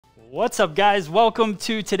What's up, guys? Welcome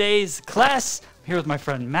to today's class. I'm here with my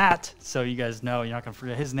friend Matt, so you guys know you're not going to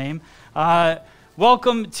forget his name.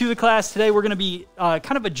 Welcome to the class. Today we're going to be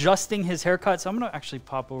kind of adjusting his haircut, so I'm going to actually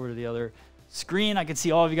pop over to the other screen. I can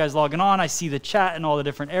see all of you guys logging on. I see the chat in all the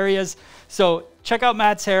different areas. So check out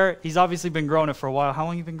Matt's hair. He's obviously been growing it for a while. How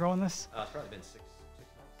long have you been growing this? It's probably been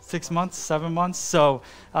 6 months, 7 months. So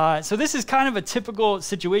this is kind of a typical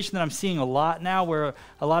situation that I'm seeing a lot now, where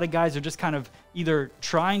a lot of guys are just kind of either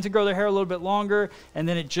trying to grow their hair a little bit longer, and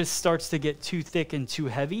then it just starts to get too thick and too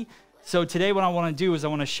heavy. So today what I want to do is I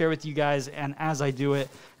want to share with you guys, and as I do it,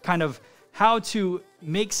 kind of how to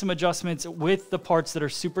make some adjustments with the parts that are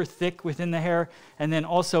super thick within the hair. And then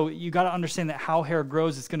also you got to understand that how hair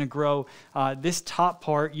grows, it's going to grow. This top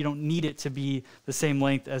part, you don't need it to be the same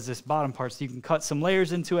length as this bottom part. So you can cut some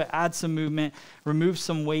layers into it, add some movement, remove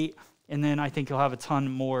some weight, and then I think you'll have a ton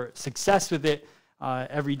more success with it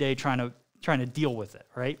every day trying to deal with it,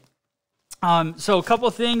 right? So a couple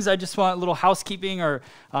of things, I just want a little housekeeping or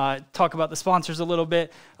talk about the sponsors a little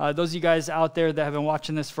bit. Those of you guys out there that have been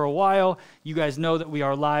watching this for a while, you guys know that we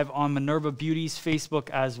are live on Minerva Beauty's Facebook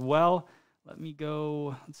as well. Let me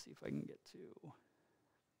go, let's see if I can get to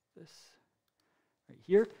this right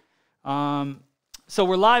here. So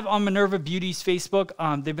we're live on Minerva Beauty's Facebook.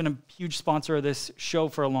 They've been a huge sponsor of this show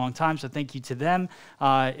for a long time, so thank you to them.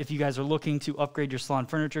 If you guys are looking to upgrade your salon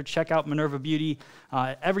furniture, check out Minerva Beauty.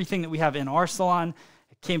 Everything that we have in our salon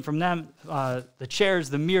came from them, the chairs,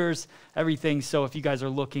 the mirrors, everything. So if you guys are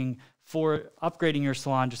looking for upgrading your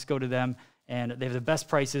salon, just go to them. And they have the best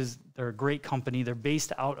prices. They're a great company. They're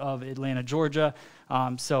based out of Atlanta, Georgia.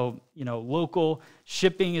 So, you know, local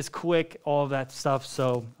shipping is quick, all of that stuff.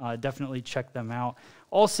 So definitely check them out.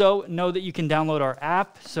 Also, know that you can download our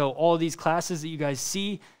app. So all of these classes that you guys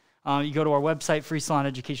see, you go to our website,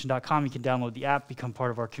 freesaloneducation.com. You can download the app, become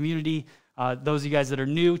part of our community. Those of you guys that are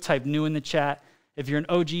new, type new in the chat. If you're an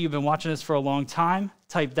OG, you've been watching us for a long time,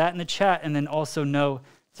 type that in the chat. And then also know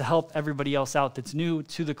to help everybody else out that's new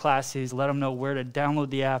to the classes, let them know where to download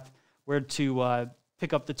the app, where to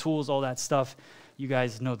pick up the tools, all that stuff. You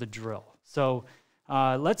guys know the drill. So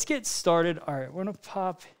let's get started. All right, we're going to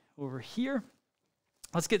pop over here.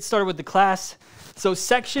 Let's get started with the class. So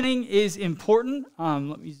sectioning is important.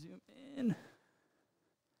 Let me zoom in.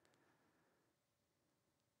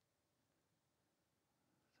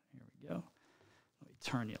 Here we go. Let me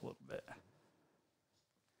turn you a little bit.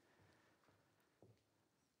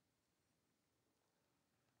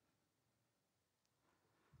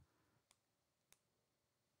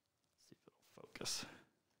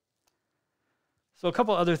 So a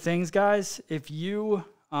couple other things, guys. If you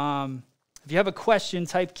have a question,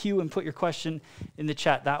 type Q and put your question in the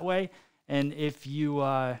chat that way. And if you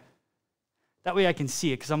that way I can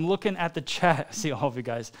see it, because I'm looking at the chat. I see all of you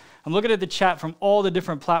guys. I'm looking at the chat from all the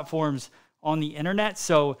different platforms on the internet.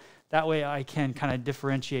 So that way I can kind of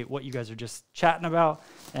differentiate what you guys are just chatting about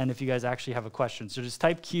and if you guys actually have a question. So just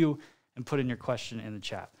type Q and put in your question in the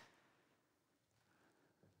chat.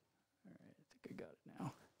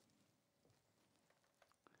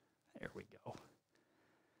 There we go. All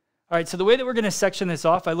right, so the way that we're going to section this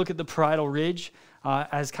off, I look at the parietal ridge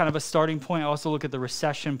as kind of a starting point. I also look at the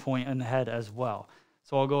recession point in the head as well.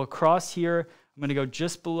 So I'll go across here. I'm going to go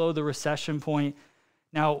just below the recession point.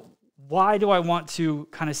 Now, why do I want to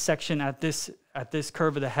kind of section at this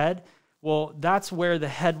curve of the head? Well, that's where the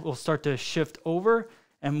head will start to shift over,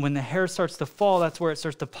 and when the hair starts to fall, that's where it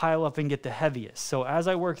starts to pile up and get the heaviest. So as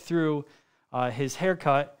I work through his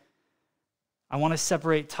haircut, I want to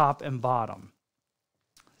separate top and bottom.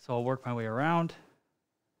 So I'll work my way around.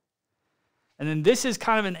 And then this is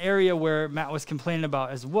kind of an area where Matt was complaining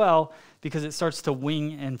about as well, because it starts to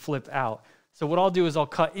wing and flip out. So what I'll do is I'll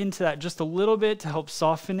cut into that just a little bit to help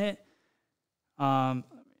soften it. Let me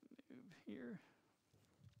move here.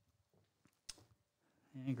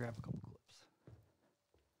 And grab a couple clips.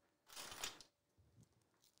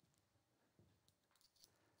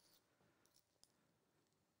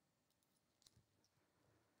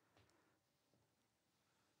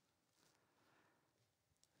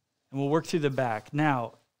 And we'll work through the back.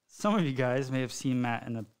 Now, some of you guys may have seen Matt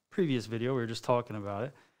in a previous video. We were just talking about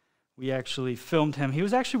it. We actually filmed him. He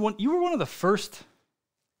was actually you were one of the first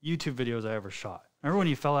YouTube videos I ever shot. Remember when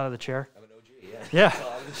you fell out of the chair? I'm an OG, yeah.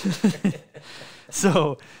 Yeah.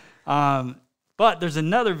 So, but there's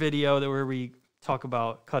another video where we talk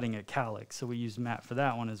about cutting a cowlick. So we used Matt for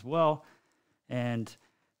that one as well. And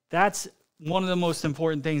that's one of the most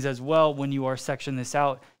important things as well when you are sectioning this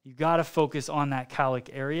out. You got to focus on that cowlick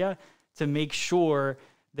area to make sure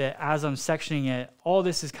that as I'm sectioning it, all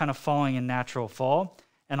this is kind of falling in natural fall,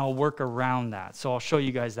 and I'll work around that. So I'll show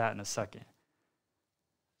you guys that in a second.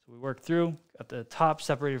 So So we work through, got the top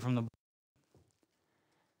separated from the.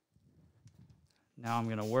 Now I'm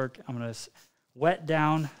going to wet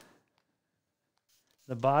down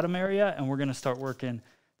the bottom area, and we're going to start working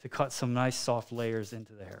to cut some nice soft layers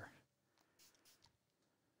into the hair.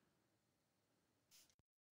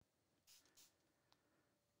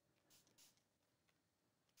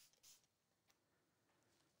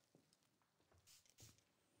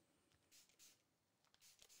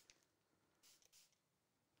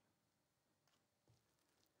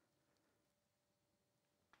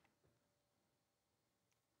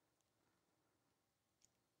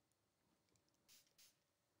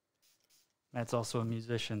 Matt's also a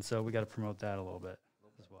musician, so we got to promote that a little bit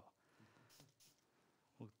as well.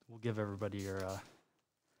 We'll give everybody your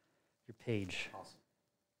page. Awesome.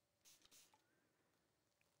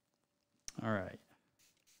 All right.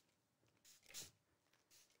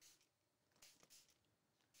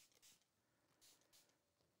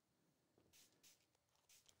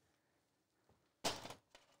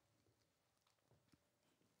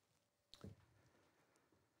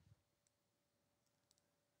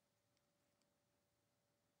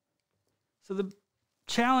 So the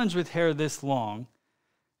challenge with hair this long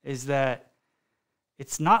is that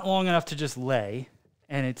it's not long enough to just lay,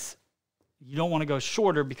 and you don't want to go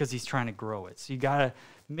shorter because he's trying to grow it. So you got to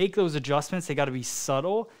make those adjustments. They got to be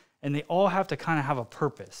subtle, and they all have to kind of have a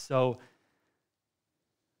purpose. So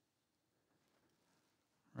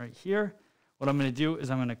right here, what I'm going to do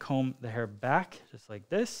is I'm going to comb the hair back just like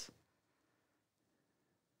this.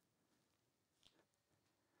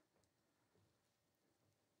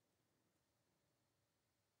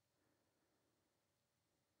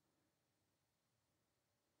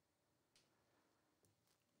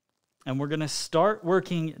 And we're going to start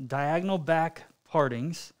working diagonal back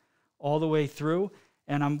partings all the way through.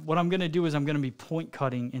 And what I'm going to do is I'm going to be point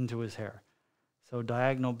cutting into his hair. So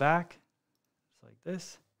diagonal back, just like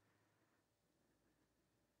this.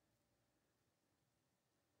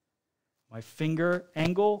 My finger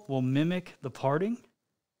angle will mimic the parting.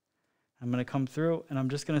 I'm going to come through, and I'm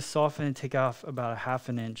just going to soften and take off about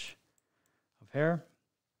 1/2 inch of hair.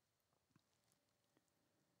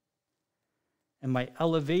 And my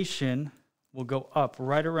elevation will go up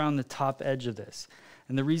right around the top edge of this.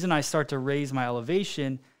 And the reason I start to raise my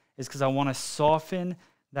elevation is because I want to soften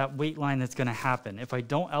that weight line that's going to happen. If I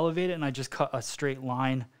don't elevate it and I just cut a straight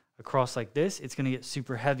line across like this, it's going to get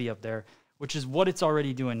super heavy up there, which is what it's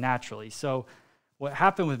already doing naturally. So what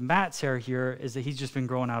happened with Matt's hair here is that he's just been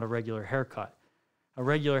growing out a regular haircut. A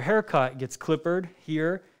regular haircut gets clippered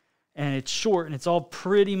here, and it's short, and it's all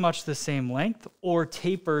pretty much the same length, or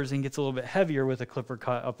tapers and gets a little bit heavier with a clipper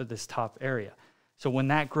cut up at this top area. So when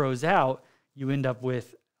that grows out, you end up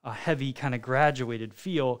with a heavy kind of graduated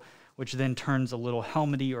feel, which then turns a little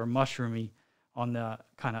helmety or mushroomy on the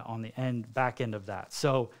kind of on the back end of that.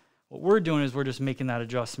 So what we're doing is we're just making that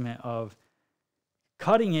adjustment of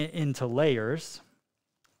cutting it into layers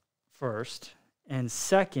first, and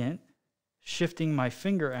second, shifting my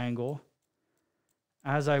finger angle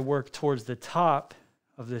as I work towards the top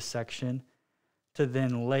of this section to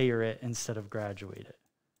then layer it instead of graduate it.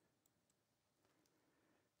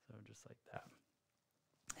 So just like that.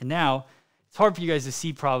 And now, it's hard for you guys to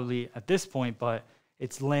see probably at this point, but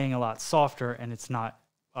it's laying a lot softer, and it's not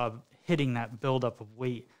hitting that buildup of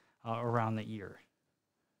weight around the ear.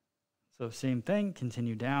 So same thing,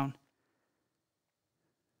 continue down.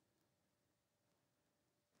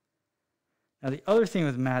 Now the other thing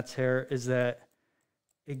with Matt's hair is that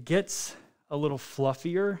it gets a little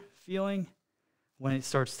fluffier feeling when it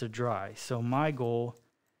starts to dry. So my goal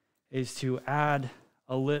is to add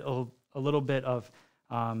a little bit of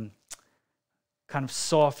kind of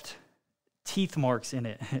soft teeth marks in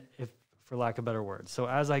it, if for lack of better words. So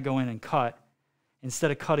as I go in and cut,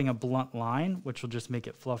 instead of cutting a blunt line, which will just make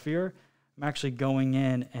it fluffier, I'm actually going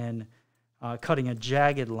in and cutting a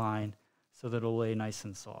jagged line so that it'll lay nice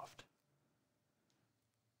and soft.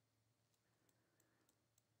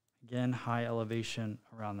 Again, high elevation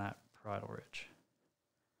around that parietal ridge.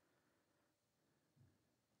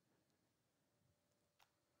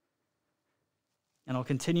 And I'll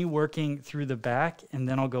continue working through the back, and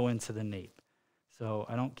then I'll go into the nape. So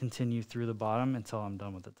I don't continue through the bottom until I'm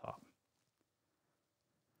done with the top.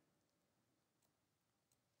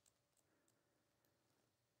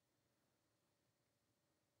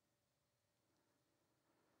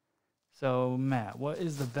 So Matt, what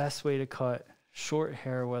is the best way to cut short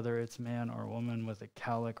hair, whether it's man or woman, with a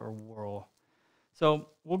cowlick or whorl? So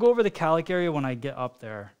we'll go over the cowlick area when I get up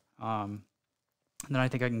there. And then I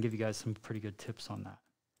think I can give you guys some pretty good tips on that.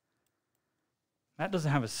 Matt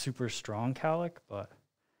doesn't have a super strong cowlick, but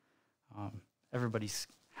everybody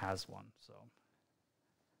has one. So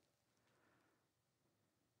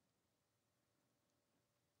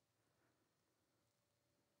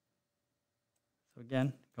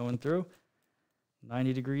again, going through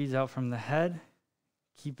 90 degrees out from the head,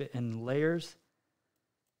 keep it in layers,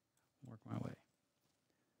 work my way.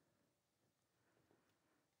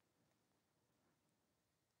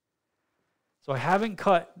 So I haven't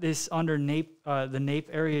cut this under the nape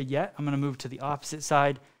area yet. I'm going to move to the opposite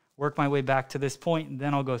side, work my way back to this point, and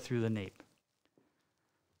then I'll go through the nape.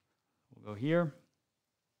 We'll go here.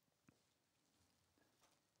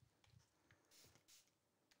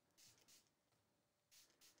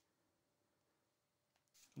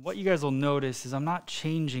 What you guys will notice is I'm not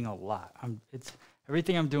changing a lot.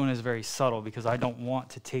 Everything I'm doing is very subtle because I don't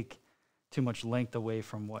want to take too much length away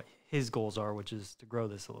from what his goals are, which is to grow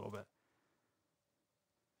this a little bit.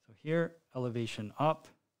 So here, elevation up.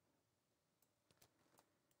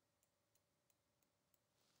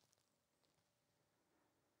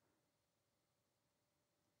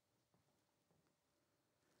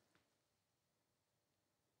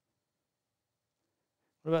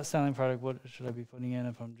 What about styling product? What should I be putting in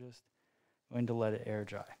if I'm just going to let it air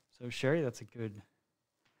dry? So Sherry, that's a good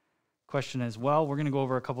question as well. We're going to go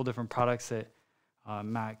over a couple different products that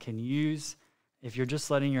Matt can use. If you're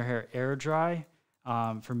just letting your hair air dry,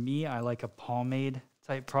 for me, I like a pomade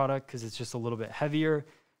type product because it's just a little bit heavier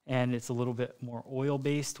and it's a little bit more oil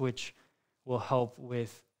based, which will help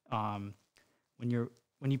with when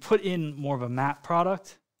you put in more of a matte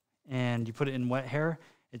product and you put it in wet hair,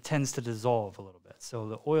 it tends to dissolve a little bit. So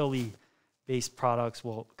the oily based products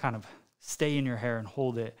will kind of stay in your hair and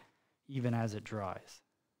hold it even as it dries.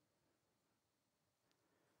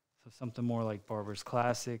 So something more like Barber's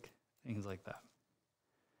Classic, things like that.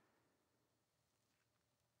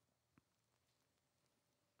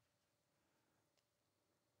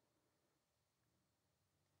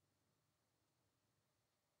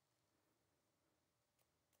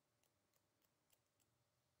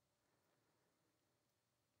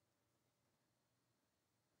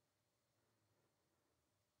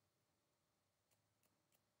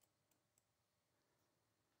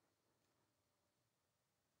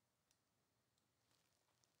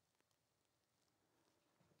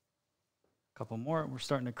 Couple more. We're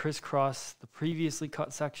starting to crisscross the previously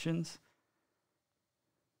cut sections.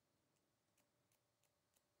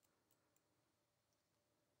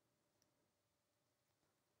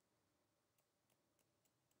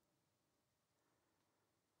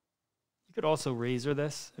 You could also razor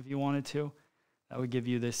this if you wanted to. That would give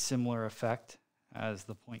you this similar effect as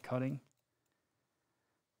the point cutting.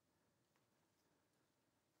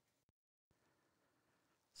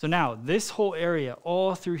 So now this whole area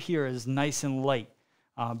all through here is nice and light.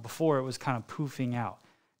 Before it was kind of poofing out.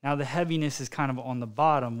 Now the heaviness is kind of on the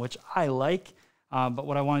bottom, which I like, but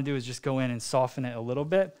what I want to do is just go in and soften it a little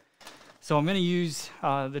bit. So I'm going to use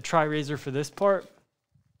the TriRazor for this part,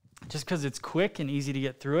 just because it's quick and easy to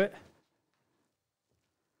get through it.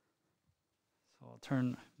 So I'll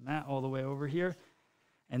turn Matt all the way over here.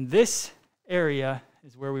 And this area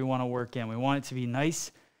is where we want to work in. We want it to be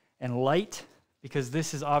nice and light, because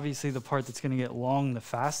this is obviously the part that's going to get long the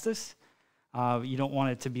fastest. You don't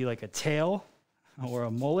want it to be like a tail or a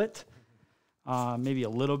mullet. Maybe a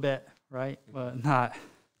little bit, right? But not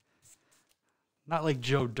like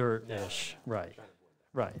Joe Dirt-ish. Right,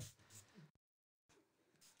 right.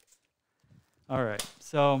 All right,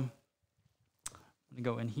 so I'm going to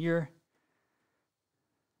go in here.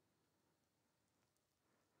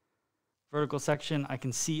 Vertical section, I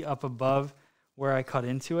can see up above where I cut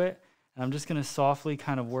into it. And I'm just going to softly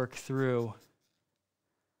kind of work through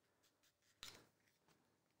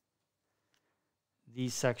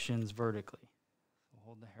these sections vertically. So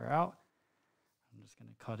hold the hair out. I'm just going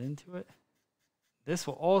to cut into it. This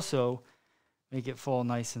will also make it fall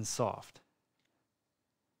nice and soft.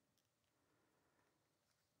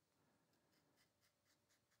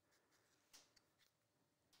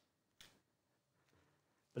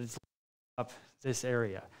 But it's up this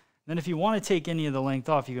area. Then if you want to take any of the length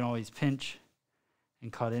off, you can always pinch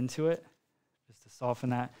and cut into it just to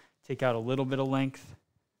soften that. Take out a little bit of length.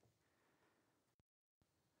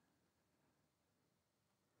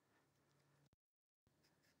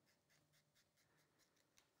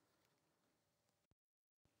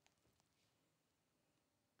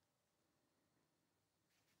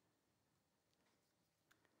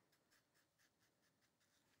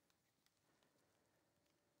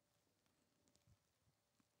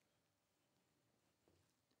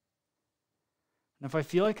 And if I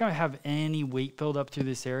feel like I have any weight build up through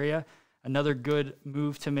this area, another good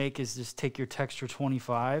move to make is just take your Texture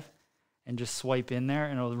 25 and just swipe in there,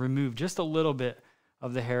 and it'll remove just a little bit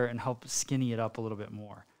of the hair and help skinny it up a little bit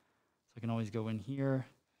more. So I can always go in here,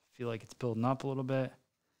 feel like it's building up a little bit,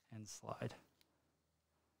 and slide.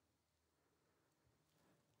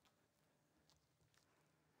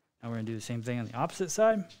 Now we're going to do the same thing on the opposite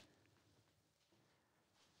side.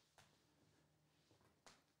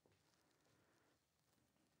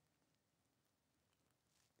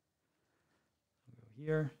 Go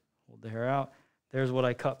here, hold the hair out. There's what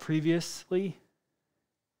I cut previously.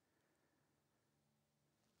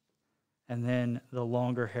 And then the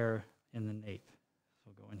longer hair in the nape.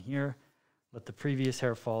 So we'll go in here, let the previous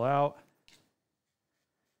hair fall out,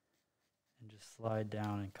 and just slide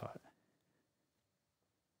down and cut.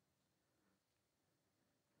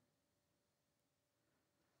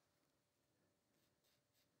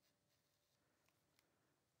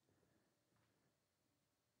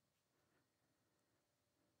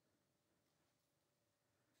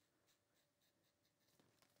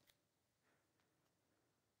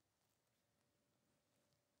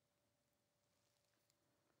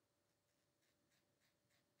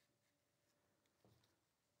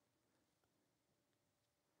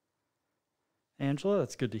 Angela,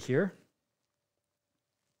 that's good to hear.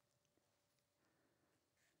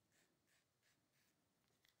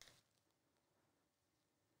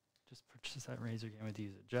 Just purchase that razor again with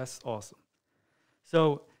use it. Jess, awesome.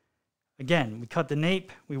 So again, we cut the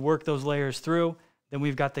nape, we work those layers through, then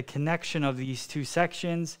we've got the connection of these two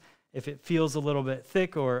sections. If it feels a little bit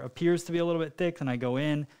thick or appears to be a little bit thick, then I go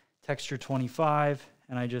in, texture 25,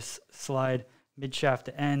 and I just slide mid-shaft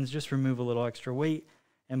to ends, just remove a little extra weight,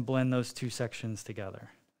 and blend those two sections together.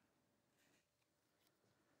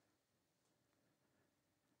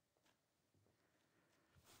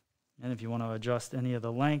 And if you want to adjust any of the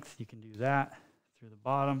length, you can do that through the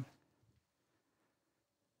bottom.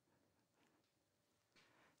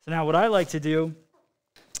 So now what I like to do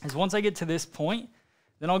is once I get to this point,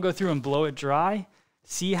 then I'll go through and blow it dry,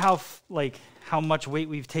 see how much weight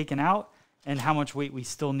we've taken out and how much weight we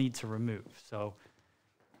still need to remove. So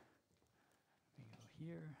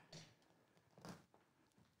here. So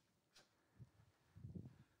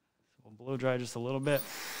we'll blow dry just a little bit.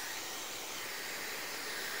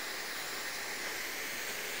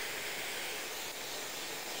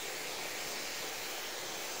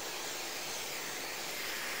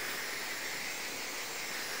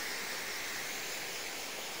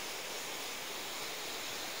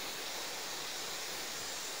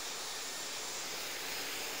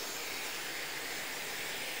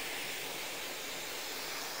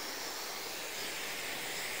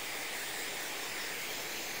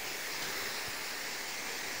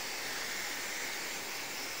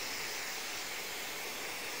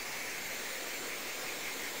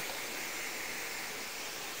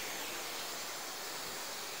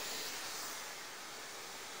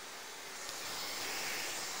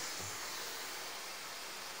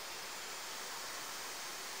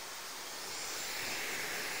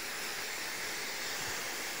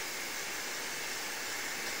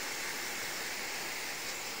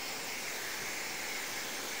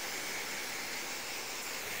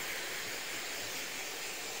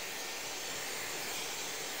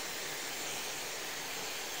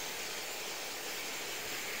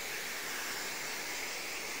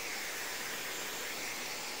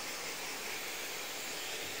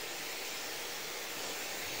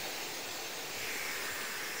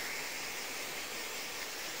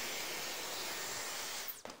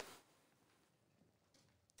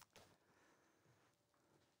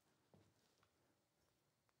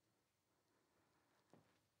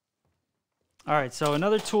 All right, so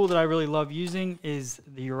another tool that I really love using is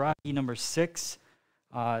the Uragi number 6.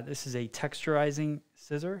 This is a texturizing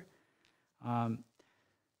scissor. The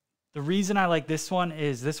reason I like this one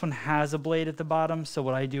is this one has a blade at the bottom, so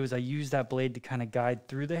what I do is I use that blade to kind of guide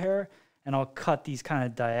through the hair, and I'll cut these kind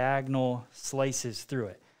of diagonal slices through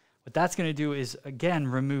it. What that's going to do is, again,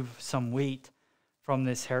 remove some weight from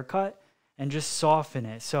this haircut and just soften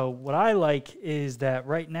it. So what I like is that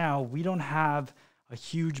right now we don't have a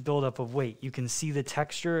huge buildup of weight. You can see the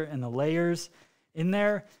texture and the layers in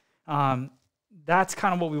there. That's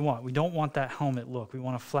kind of what we want. We don't want that helmet look. We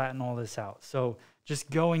want to flatten all this out. So just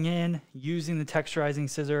going in, using the texturizing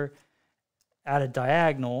scissor at a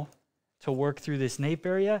diagonal to work through this nape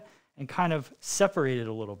area and kind of separate it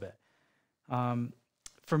a little bit.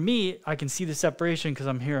 For me, I can see the separation because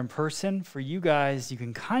I'm here in person. For you guys, you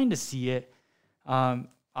can kind of see it.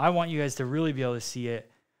 I want you guys to really be able to see it.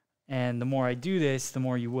 And the more I do this, the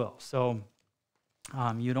more you will. So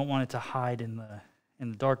you don't want it to hide in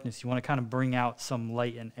the darkness. You want to kind of bring out some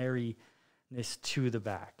light and airiness to the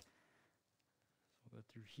back. We'll go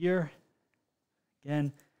through here.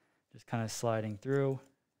 Again, Just kind of sliding through.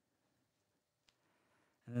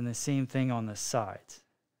 And then the same thing on the sides.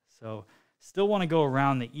 So still want to go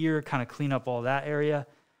around the ear, kind of clean up all that area.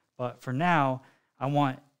 But for now, I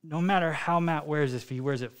want, no matter how Matt wears this, if he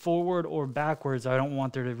wears it forward or backwards, I don't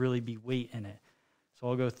want there to really be weight in it. So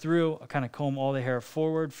I'll go through, I'll kind of comb all the hair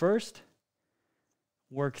forward first,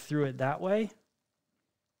 work through it that way.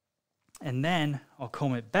 And then I'll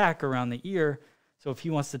comb it back around the ear. So if he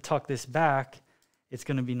wants to tuck this back, it's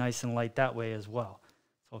going to be nice and light that way as well.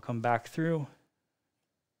 So I'll come back through.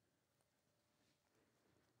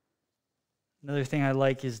 Another thing I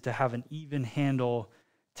like is to have an even handle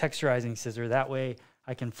texturizing scissor. That way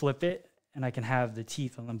I can flip it and I can have the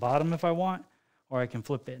teeth on the bottom if I want, or I can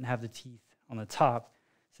flip it and have the teeth on the top,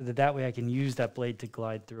 so that way I can use that blade to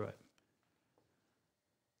glide through it.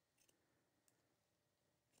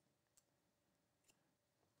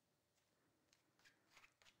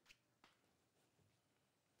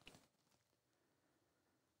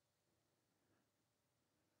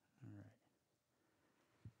 All right.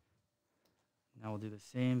 Now we'll do the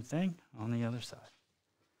same thing on the other side.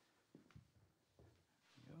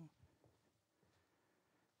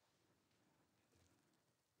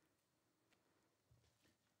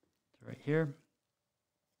 Right here,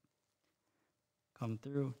 come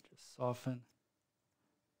through, just soften.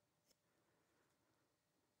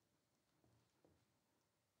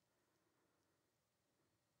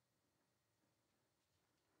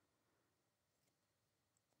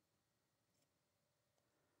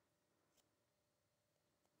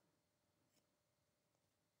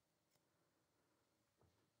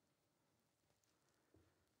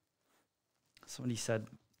 Somebody said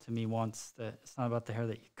to me once that it's not about the hair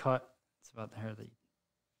that you cut, it's about the hair that you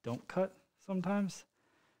don't cut sometimes.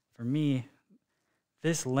 For me,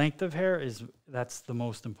 this length of hair that's the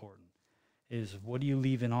most important, is what are you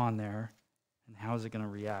leaving on there and how is it going to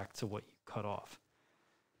react to what you cut off.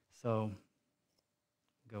 So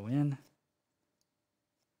go in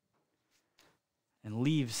and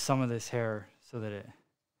leave some of this hair so that it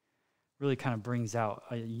really kind of brings out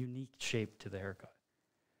a unique shape to the haircut.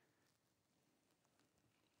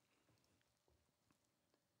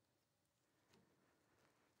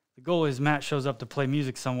 The goal is Matt shows up to play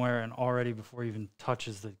music somewhere, and already before he even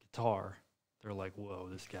touches the guitar, they're like, whoa,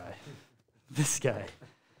 this guy, this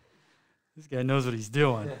guy knows what he's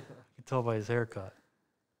doing. You can tell by his haircut.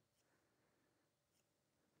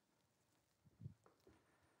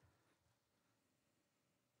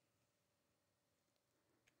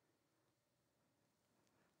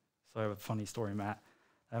 So I have a funny story, Matt.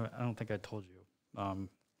 I don't think I told you,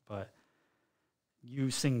 but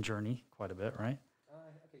you sing Journey quite a bit, right?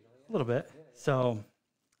 A little bit. Yeah. So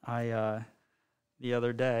I, the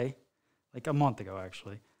other day, like a month ago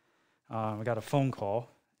actually, I got a phone call,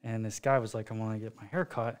 and this guy was like, I want to get my hair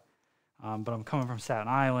cut, but I'm coming from Staten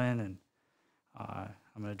Island, and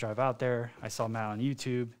I'm going to drive out there. I saw Matt on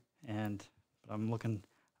YouTube, and I'm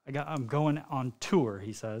going on tour,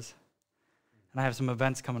 he says, and I have some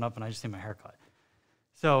events coming up, and I just need my hair cut.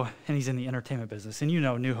 So, and he's in the entertainment business, and you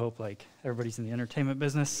know New Hope, like everybody's in the entertainment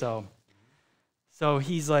business, So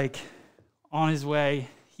he's like on his way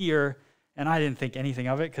here, and I didn't think anything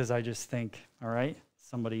of it because I just think, all right,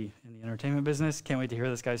 somebody in the entertainment business, can't wait to hear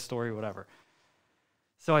this guy's story, whatever.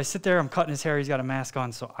 So I sit there, I'm cutting his hair, he's got a mask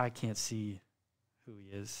on, so I can't see who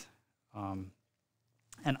he is.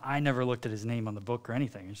 And I never looked at his name on the book or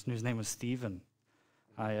anything. I just knew his name was Steve, and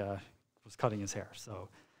I was cutting his hair. So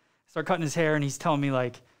I start cutting his hair, and he's telling me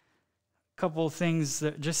like a couple of things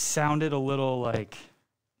that just sounded a little like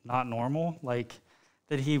not normal, like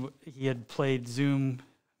that he had played Zoom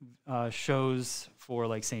shows for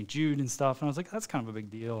like St. Jude and stuff, and I was like, that's kind of a big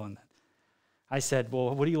deal. And I said,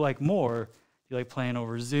 well, what do you like more? Do you like playing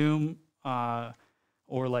over Zoom or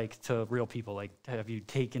like to real people? Like, have you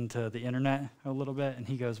taken to the internet a little bit? And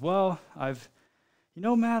he goes, well,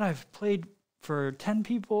 Matt, I've played for 10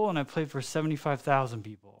 people and I played for 75,000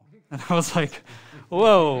 people. And I was like,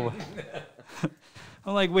 whoa.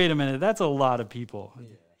 I'm like, wait a minute, that's a lot of people. Yeah.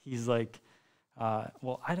 He's like,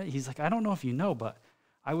 he's like, I don't know if you know, but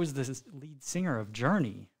I was the lead singer of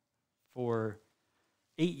Journey for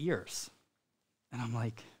 8 years. And I'm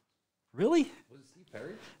like, really? Was it Steve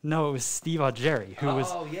Perry? No, it was Steve Augeri, who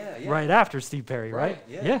was right after Steve Perry, right?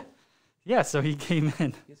 Yeah, so he came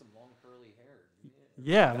in. He has some long curly hair.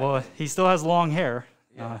 Yeah, well, he still has long hair,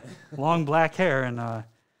 long black hair, and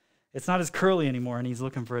it's not as curly anymore, and he's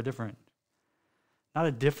looking for not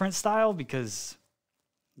a different style, because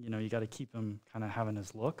you got to keep him kind of having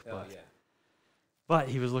his look. But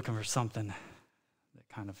he was looking for something that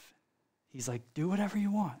kind of, he's like, do whatever you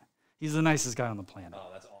want. He's the nicest guy on the planet. Oh,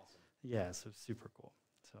 that's awesome. Yeah, so super cool.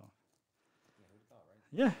 So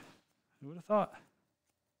Yeah, who would have thought?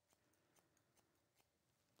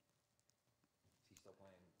 Is he still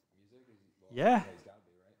playing music? Is he, well, Yeah. he's got to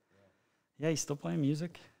be, right? Yeah, he's still playing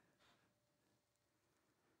music.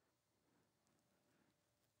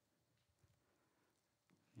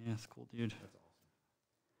 Yeah, it's cool, dude. That's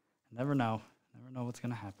awesome. Never know. Never know what's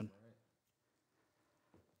going to happen.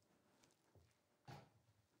 Right.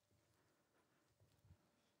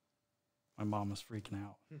 My mom was freaking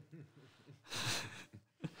out.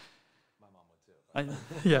 My mom would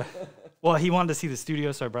too. Yeah. Well, he wanted to see the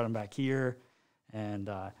studio, so I brought him back here. And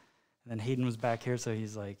then Hayden was back here, so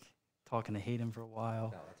he's like talking to Hayden for a while.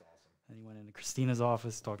 No, that's awesome. And he went into Christina's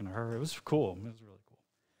office talking to her. It was cool. It was really cool.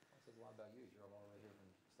 That says a lot about you. You're all the way here from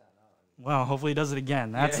Staten Island. Well, hopefully he does it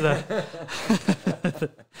again. That's the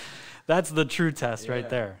that's the true test right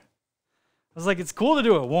there. I was like, it's cool to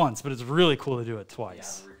do it once, but it's really cool to do it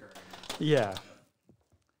twice. Yeah.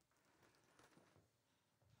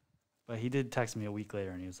 But he did text me a week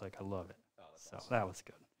later, and he was like, I love it. Oh, that's so awesome. that was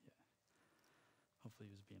good. Yeah. Hopefully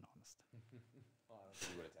he was being honest. Well, I don't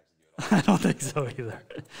think he would have texted you at all. I don't think so either.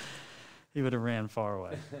 He would have ran far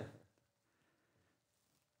away.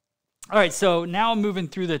 All right, so now I'm moving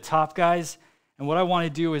through the top, guys. And what I want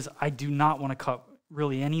to do is I do not want to cut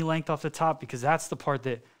really any length off the top because that's the part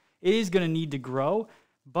that is going to need to grow.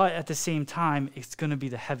 But at the same time, it's going to be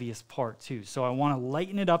the heaviest part too. So I want to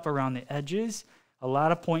lighten it up around the edges, a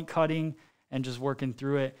lot of point cutting and just working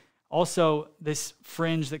through it. Also, this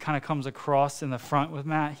fringe that kind of comes across in the front with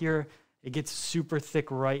Matt here, it gets super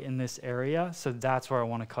thick right in this area. So that's where I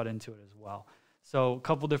want to cut into it as well. So a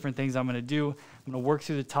couple different things I'm going to do. I'm going to work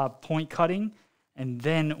through the top point cutting. And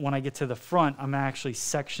then when I get to the front, I'm going to actually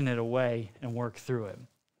section it away and work through it.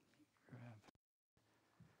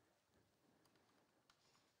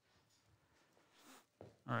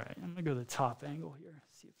 All right, I'm going to go to the top angle here,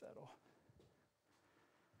 see if that'll.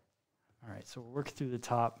 All right, so we're working through the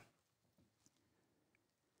top.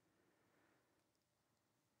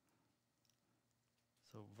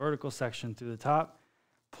 So vertical section through the top,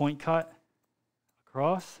 point cut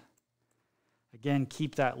across. Again,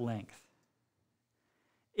 keep that length.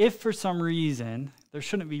 If for some reason, there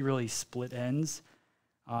shouldn't be really split ends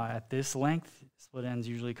at this length. Split ends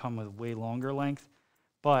usually come with way longer length.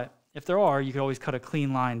 But if there are, you could always cut a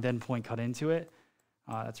clean line, then point cut into it.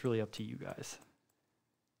 That's really up to you guys.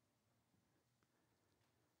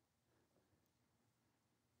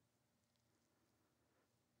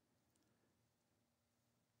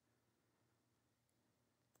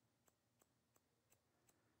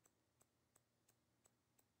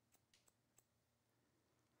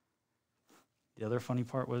 The other funny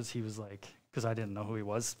part was he was like, because I didn't know who he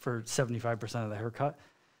was for 75% of the haircut.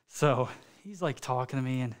 So he's like talking to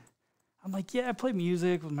me and I'm like, yeah, I play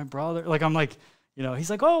music with my brother. Like, I'm like, you know,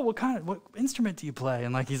 he's like, oh, what instrument do you play?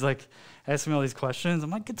 And like, he's like asking me all these questions.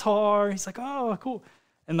 I'm like, guitar. He's like, oh, cool.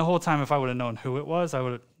 And the whole time, if I would have known who it was, I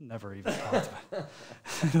would have never even talked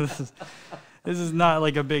to him. This is not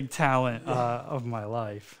like a big talent of my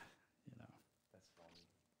life. You know. That's funny.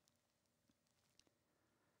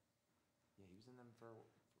 Yeah, he was in them for,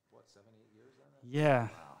 what, 7, 8 years then? Yeah.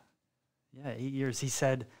 Wow. Yeah, 8 years. He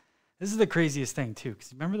said, this is the craziest thing, too,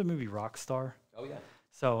 because remember the movie Rockstar? Oh, yeah.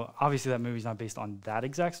 So obviously that movie's not based on that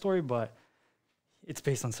exact story, but it's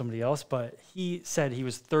based on somebody else. But he said he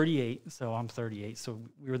was 38, so I'm 38. So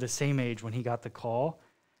we were the same age when he got the call,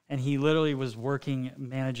 and he literally was working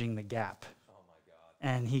managing the Gap. Oh, my God.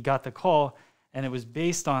 And he got the call, and it was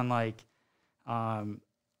based on like one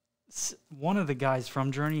of the guys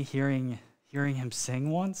from Journey hearing him sing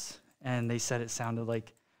once, and they said it sounded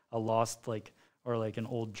like a lost or like an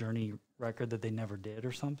old Journey record that they never did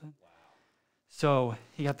or something. Wow. So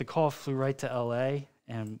he got the call, flew right to LA,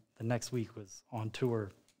 and the next week was on tour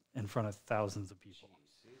in front of thousands of people.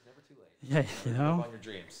 Jeez, see, it's never too late. Yeah, you know? Live on your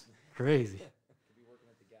dreams. Crazy. You could be working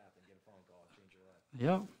at the Gap and get a phone call and change your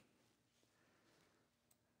life. Yep.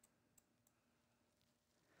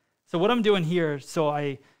 So what I'm doing here, so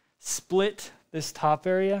I split this top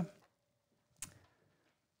area.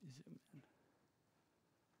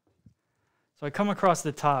 So I come across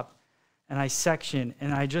the top and I section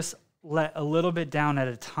and I just let a little bit down at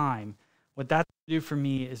a time. What that do for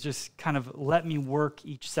me is just kind of let me work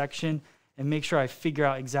each section and make sure I figure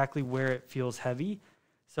out exactly where it feels heavy.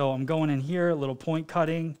 So I'm going in here, a little point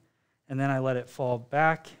cutting, and then I let it fall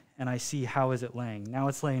back and I see how is it laying. Now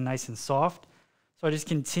it's laying nice and soft. So I just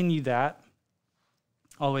continue that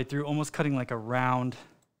all the way through, almost cutting like a round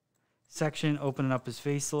section, opening up his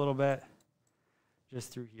face a little bit,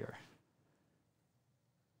 just through here.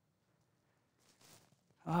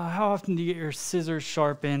 How often do you get your scissors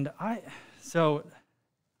sharpened? So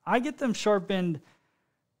I get them sharpened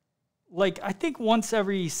like, I think once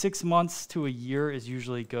every 6 months to a year is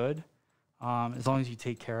usually good, as long as you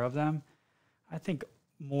take care of them. I think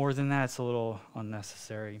more than that, it's a little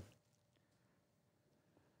unnecessary.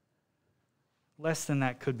 Less than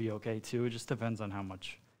that could be okay too. It just depends on how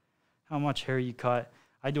much hair you cut.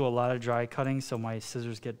 I do a lot of dry cutting, so my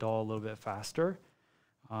scissors get dull a little bit faster.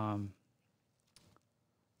 So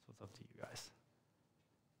it's up to you guys.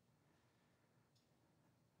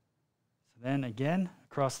 So then again,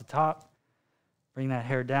 across the top, bring that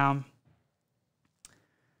hair down.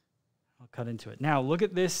 I'll cut into it. Now look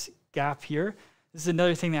at this gap here. This is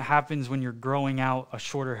another thing that happens when you're growing out a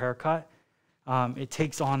shorter haircut. It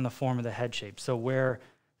takes on the form of the head shape. So where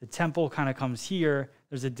the temple kind of comes here,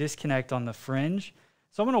 there's a disconnect on the fringe.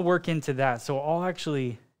 So I'm going to work into that. So I'll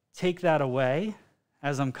actually take that away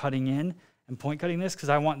as I'm cutting in and point cutting this, because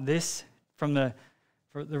I want this from the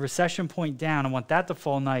recession point down. I want that to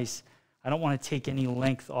fall nice. I don't want to take any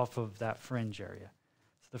length off of that fringe area.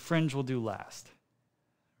 So the fringe will do last.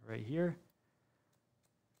 Right here,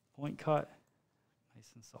 point cut,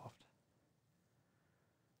 nice and soft.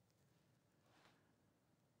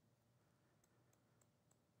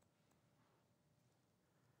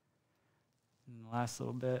 And the last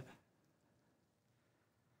little bit.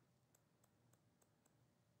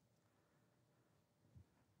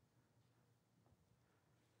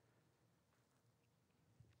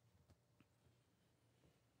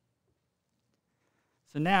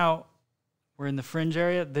 So now we're in the fringe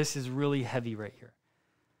area. This is really heavy right here.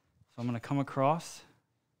 So I'm going to come across,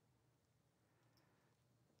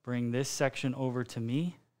 bring this section over to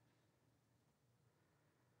me.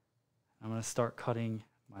 I'm going to start cutting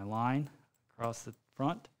my line across the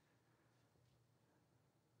front.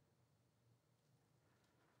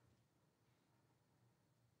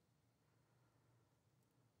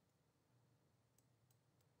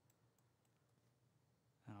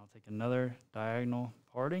 And I'll take another diagonal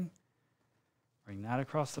parting, bring that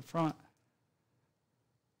across the front.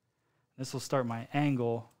 This will start my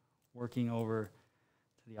angle working over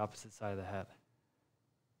to the opposite side of the head.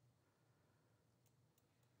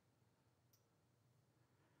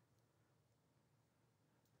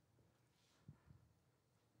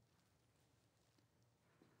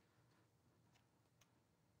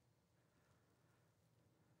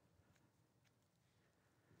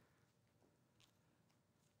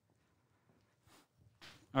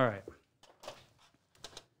 All right.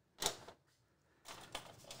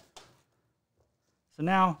 So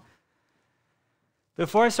now,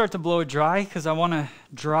 before I start to blow it dry, because I want to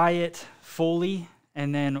dry it fully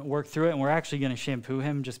and then work through it, and we're actually going to shampoo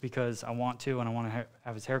him just because I want to, and I want to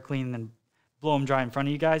have his hair clean and then blow him dry in front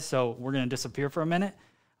of you guys, so we're going to disappear for a minute.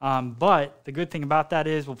 But the good thing about that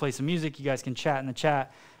is we'll play some music, you guys can chat in the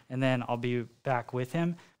chat, and then I'll be back with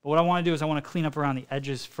him. But what I want to do is I want to clean up around the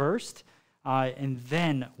edges first, and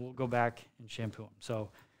then we'll go back and shampoo him. So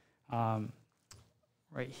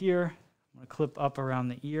right here, I'm going to clip up around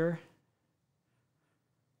the ear.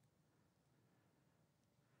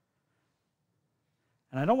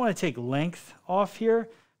 And I don't want to take length off here,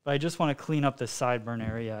 but I just want to clean up the sideburn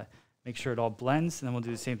area, make sure it all blends, and then we'll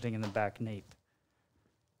do the same thing in the back nape.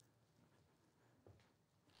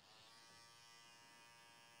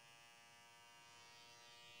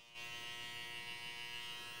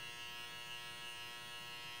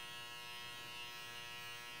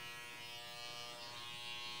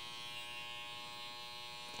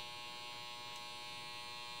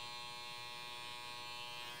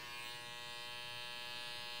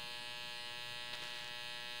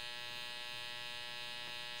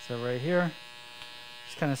 So right here,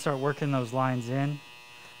 just kind of start working those lines in.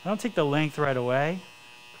 I don't take the length right away.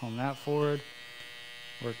 Comb that forward,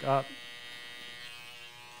 work up.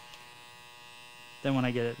 Then when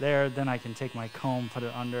I get it there, then I can take my comb, put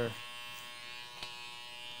it under,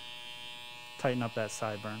 tighten up that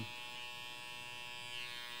sideburn.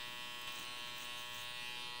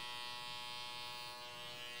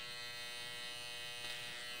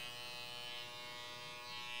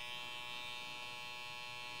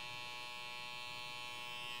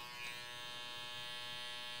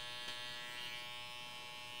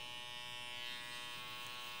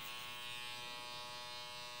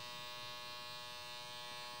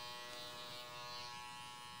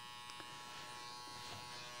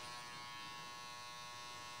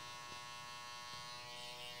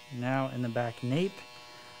 Now in the back nape,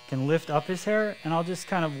 can lift up his hair, and I'll just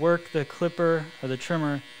kind of work the clipper or the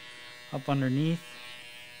trimmer up underneath.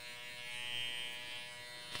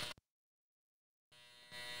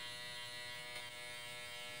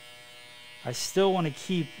 I still want to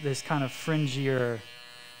keep this kind of fringier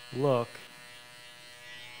look.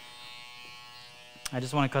 I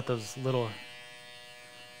just want to cut those little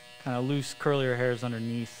kind of loose curlier hairs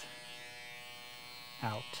underneath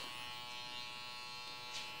out.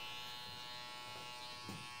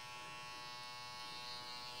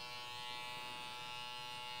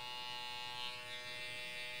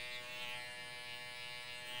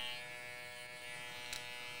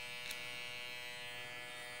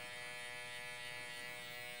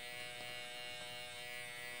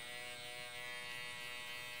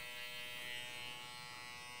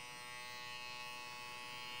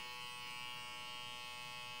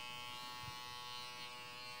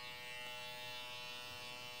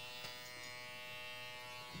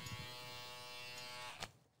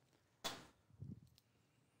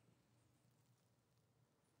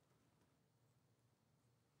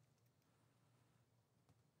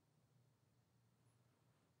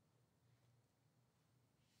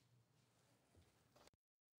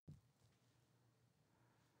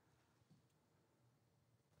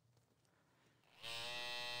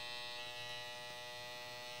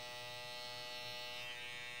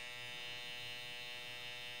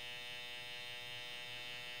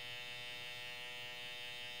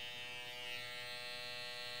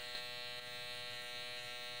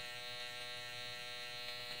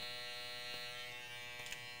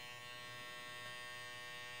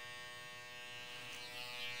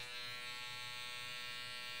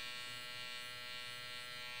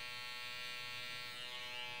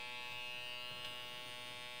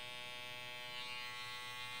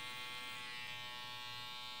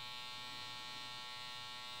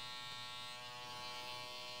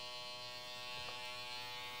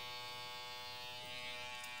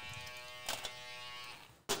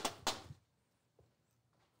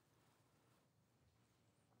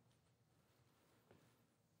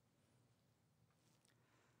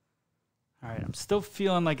 All right, I'm still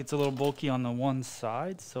feeling like it's a little bulky on the one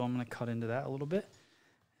side, so I'm going to cut into that a little bit.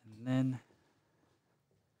 And then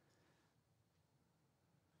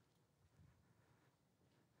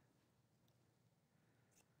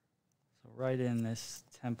so right in this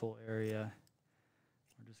temple area,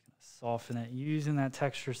 we're just going to soften it using that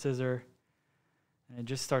texture scissor, and it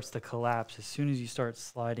just starts to collapse as soon as you start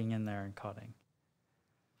sliding in there and cutting.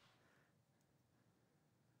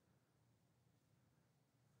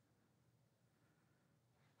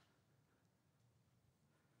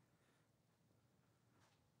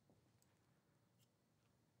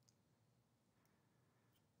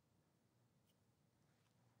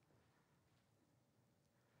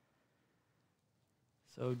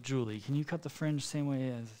 So Julie, can you cut the fringe same way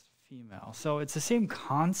as female? So it's the same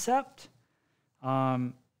concept.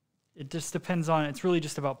 It just depends on, it's really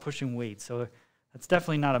just about pushing weight. So that's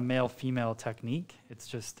definitely not a male-female technique. It's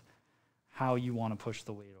just how you want to push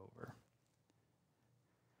the weight over.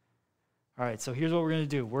 All right, so here's what we're going to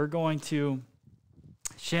do. We're going to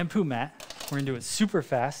shampoo Matt. We're going to do it super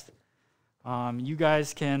fast. You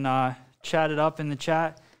guys can chat it up in the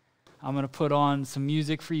chat. I'm going to put on some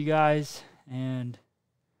music for you guys, and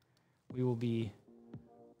we will be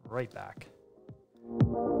right back.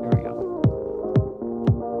 Here we go.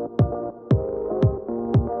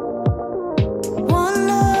 One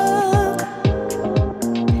look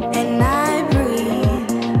and I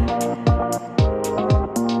breathe.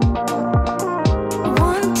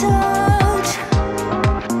 One touch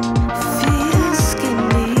feels skin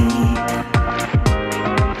deep.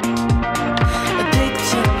 A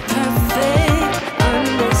picture perfect,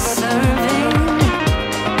 underserving.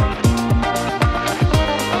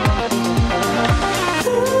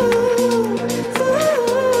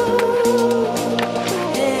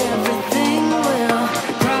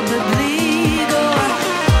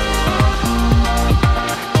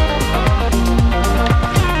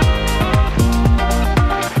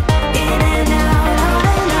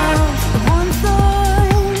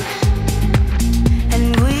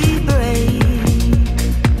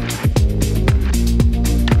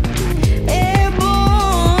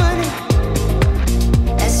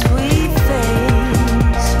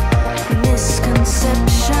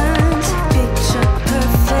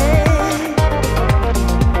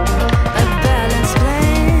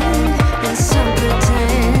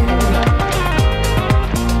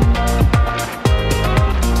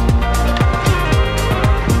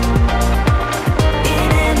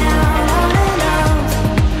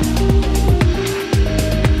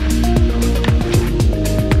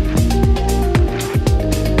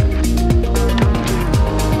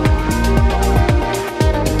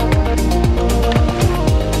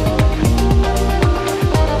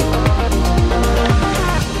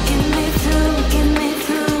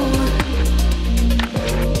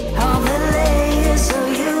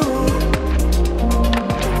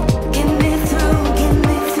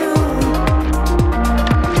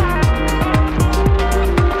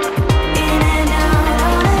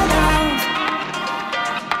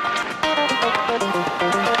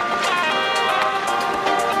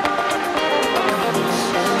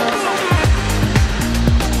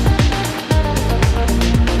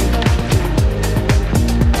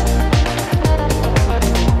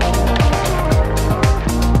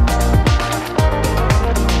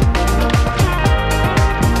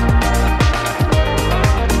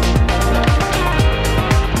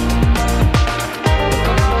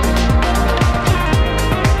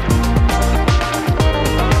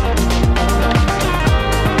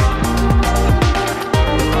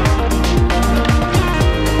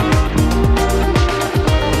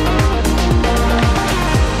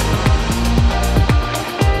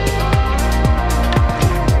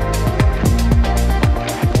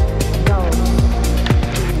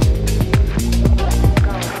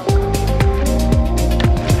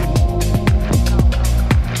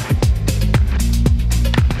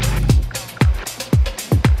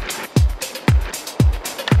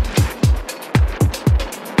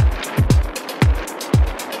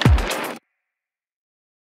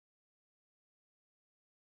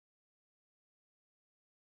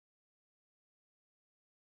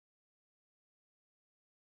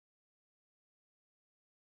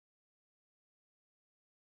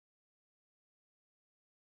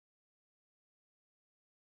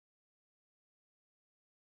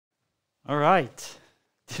 All right.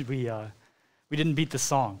 We didn't beat the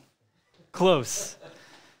song. Close.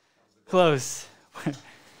 Close.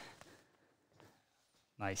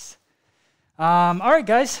 Nice. All right,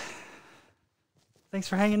 guys. Thanks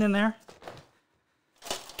for hanging in there.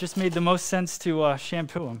 Just made the most sense to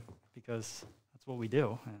shampoo them because that's what we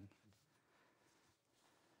do.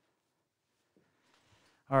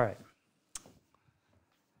 All right.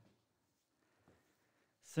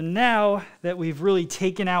 So now that we've really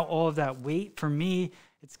taken out all of that weight, for me,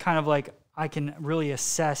 it's kind of like I can really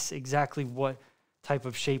assess exactly what type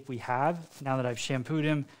of shape we have. Now that I've shampooed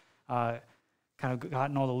him, kind of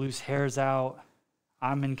gotten all the loose hairs out,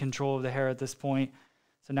 I'm in control of the hair at this point.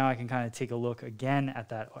 So now I can kind of take a look again at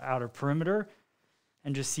that outer perimeter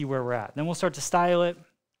and just see where we're at. Then we'll start to style it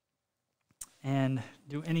and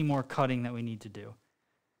do any more cutting that we need to do.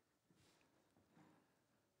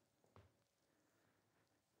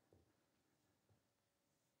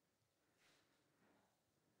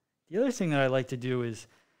 The other thing that I like to do is,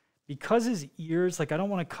 because his ears, like I don't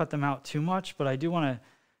want to cut them out too much, but I do want to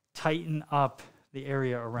tighten up the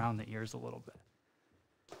area around the ears a little bit.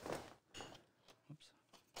 Oops.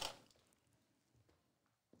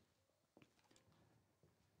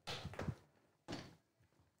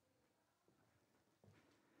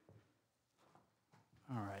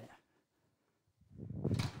 All right.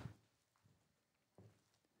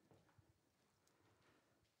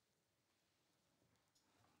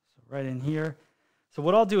 Right in here. So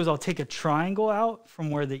what I'll do is I'll take a triangle out from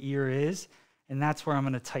where the ear is, and that's where I'm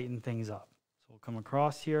going to tighten things up. So we'll come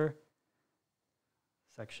across here,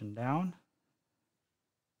 section down,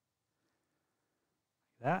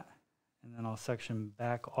 like that, and then I'll section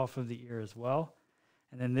back off of the ear as well.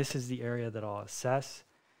 And then this is the area that I'll assess.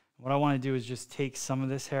 What I want to do is just take some of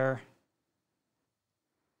this hair.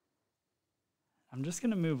 I'm just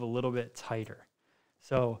going to move a little bit tighter.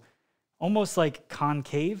 So almost like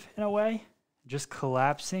concave in a way, just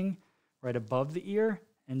collapsing right above the ear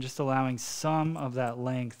and just allowing some of that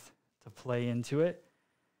length to play into it.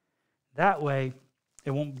 That way,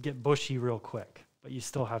 it won't get bushy real quick, but you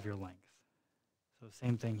still have your length. So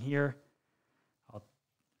same thing here. I'll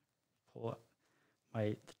pull up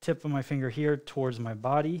the tip of my finger here towards my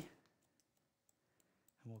body,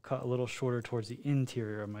 and we'll cut a little shorter towards the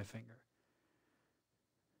interior of my finger.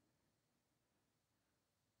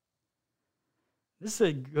 This is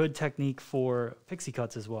a good technique for pixie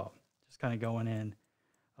cuts as well. Just kind of going in,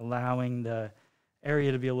 allowing the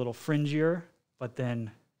area to be a little fringier, but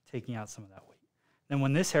then taking out some of that weight. Then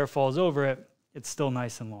when this hair falls over it, it's still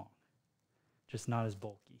nice and long, just not as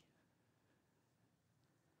bulky.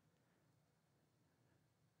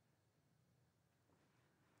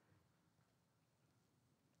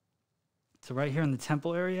 So right here in the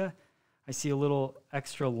temple area, I see a little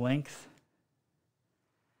extra length.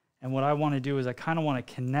 And what I want to do is I kind of want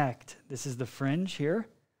to connect. This is the fringe here.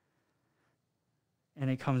 And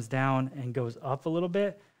it comes down and goes up a little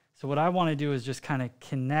bit. So what I want to do is just kind of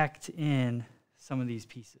connect in some of these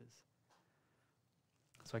pieces.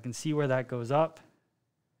 So I can see where that goes up.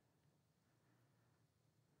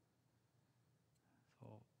 So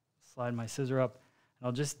I'll slide my scissor up, and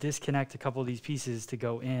I'll just disconnect a couple of these pieces to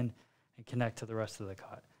go in and connect to the rest of the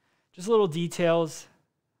cut. Just little details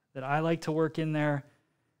that I like to work in there,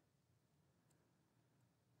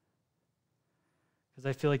 because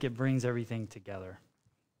I feel like it brings everything together.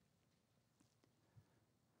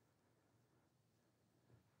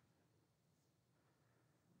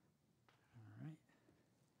 All right.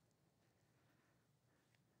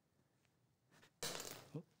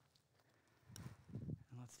 Oh.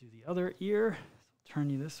 And let's do the other ear. So turn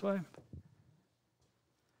you this way.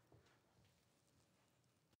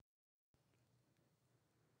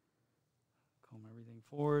 Comb everything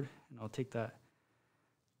forward, and I'll take that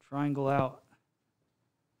triangle out.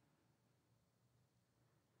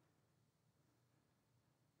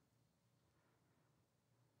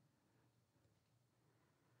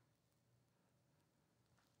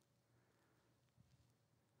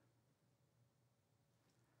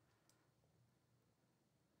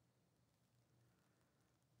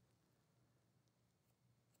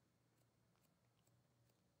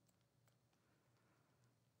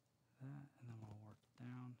 And then we'll work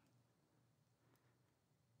down.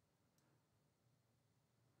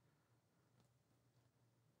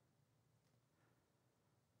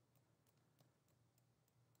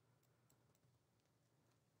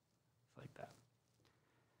 Like that.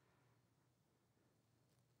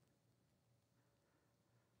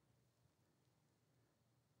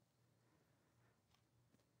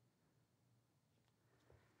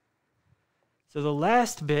 So the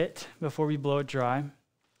last bit before we blow it dry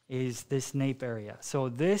is this nape area. So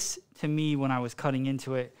this, to me, when I was cutting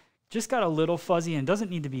into it, just got a little fuzzy and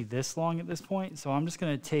doesn't need to be this long at this point. So I'm just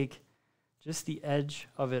going to take just the edge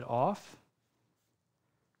of it off.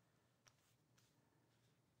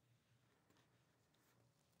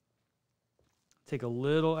 Take a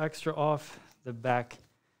little extra off the back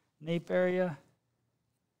nape area.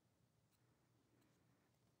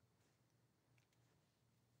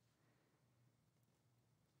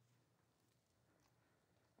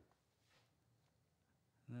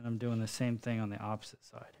 And then I'm doing the same thing on the opposite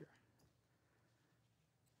side here.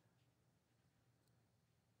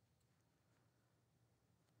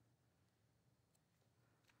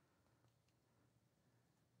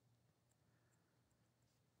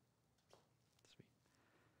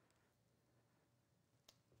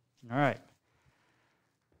 All right.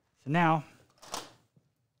 So now,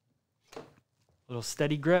 a little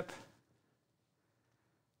steady grip.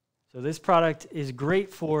 So this product is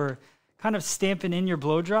great for kind of stamping in your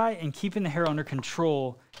blow dry and keeping the hair under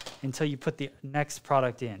control until you put the next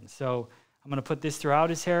product in. So I'm going to put this throughout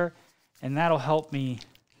his hair, and that'll help me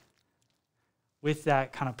with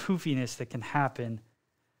that kind of poofiness that can happen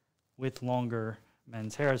with longer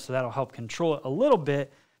men's hair. So that'll help control it a little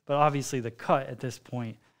bit, but obviously the cut at this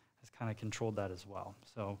point has kind of controlled that as well.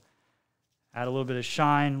 So add a little bit of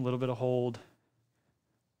shine, a little bit of hold.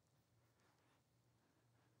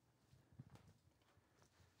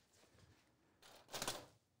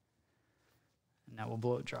 And that will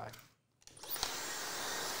blow it dry.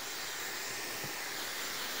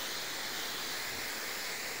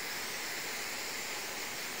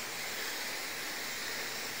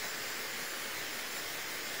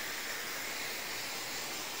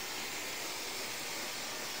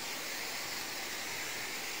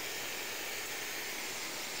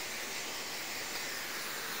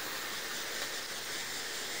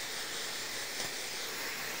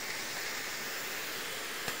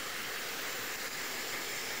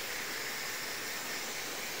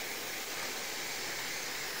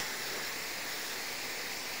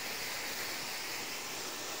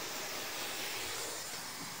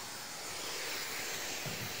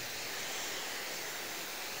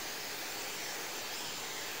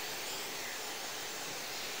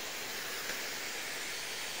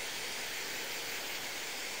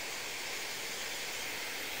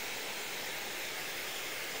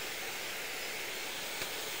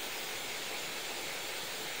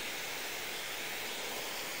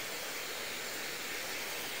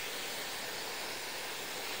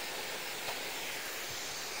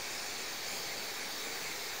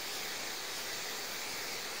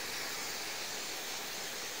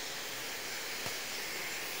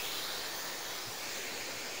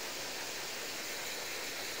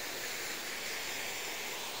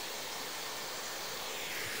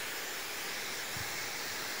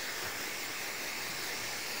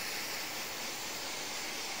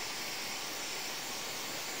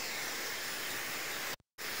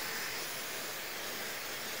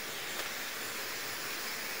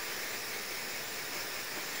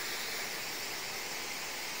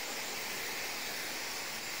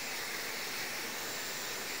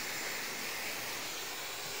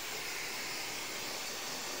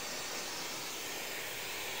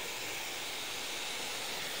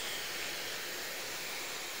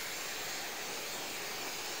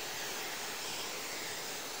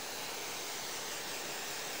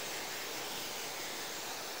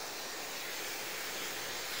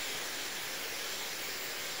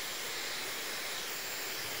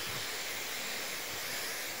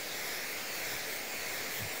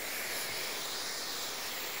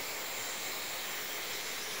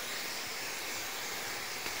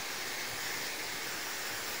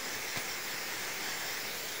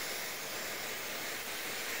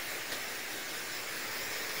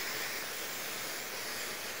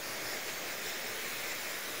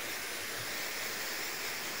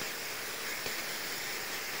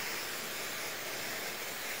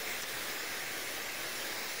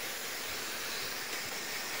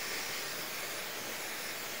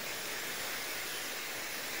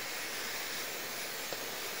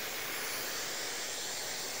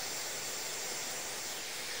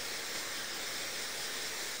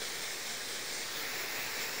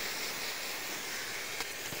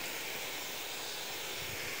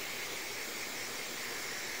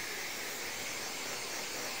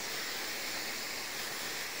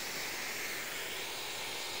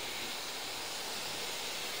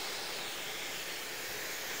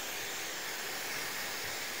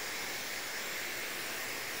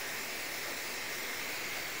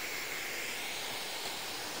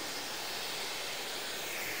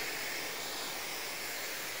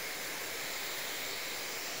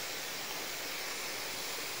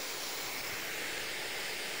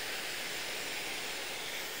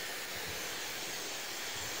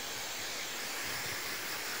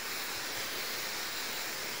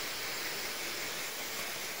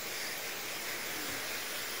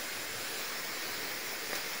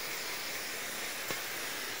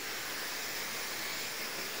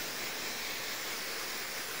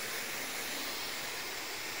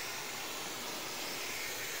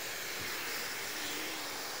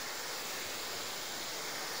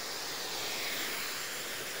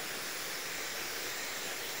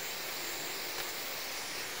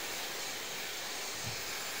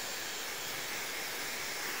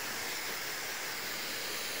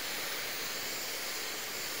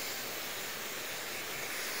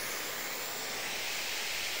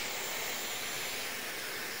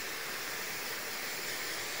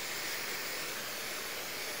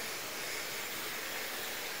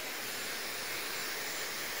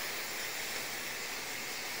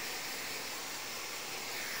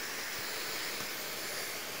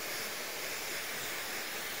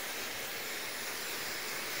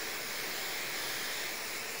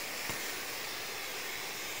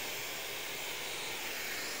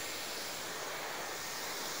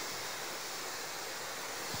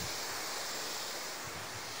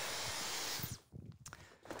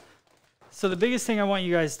 So the biggest thing I want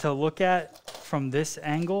you guys to look at from this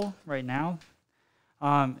angle right now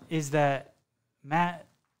is that Matt,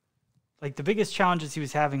 like the biggest challenges he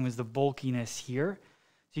was having was the bulkiness here.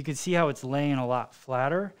 So you can see how it's laying a lot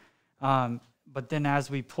flatter. But then as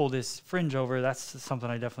we pull this fringe over, that's something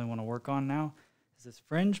I definitely want to work on now, is this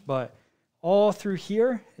fringe. But all through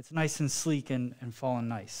here, it's nice and sleek and falling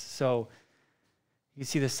nice. So you can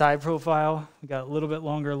see the side profile. We got a little bit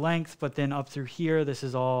longer length, but then up through here, this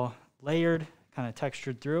is all layered, kind of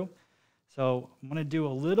textured through. So I'm going to do a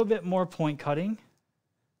little bit more point cutting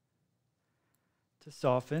to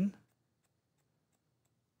soften.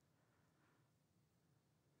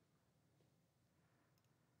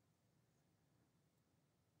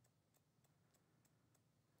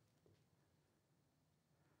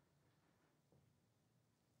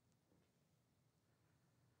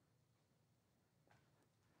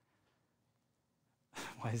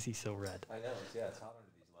 Why is he so red? I know. Yeah, it's hot under these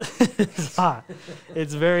lights. It's hot.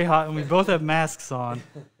 It's very hot, and we both have masks on.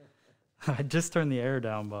 I just turned the air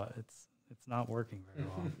down, but it's not working very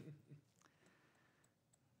well.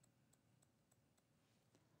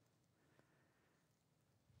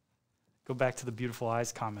 Go back to the beautiful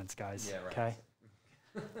eyes comments, guys. Yeah, right.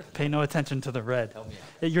 Okay. Pay no attention to the red. Help me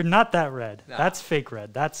out. You're not that red. Nah. That's fake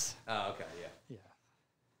red. That's Oh, okay, yeah. yeah.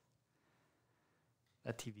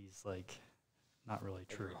 That TV's like not really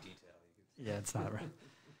true. Every detail you can Yeah, it's not right.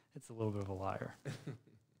 It's a little bit of a liar.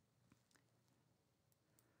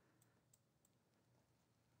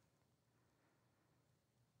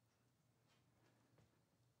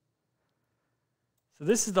 So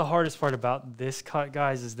this is the hardest part about this cut,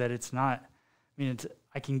 guys, is that it's not, I mean,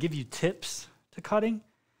 I can give you tips to cutting,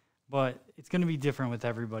 but it's going to be different with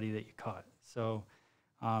everybody that you cut. So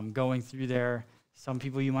going through there, some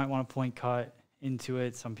people you might want to point cut into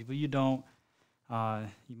it, some people you don't.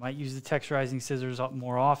 You might use the texturizing scissors up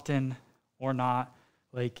more often or not.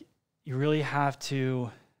 Like, you really have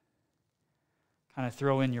to kind of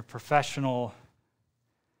throw in your professional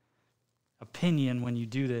opinion when you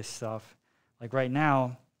do this stuff. Like right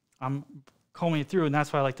now, I'm combing it through, and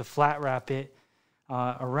that's why I like to flat wrap it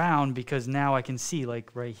around, because now I can see,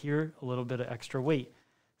 like right here, a little bit of extra weight.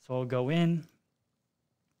 So I'll go in,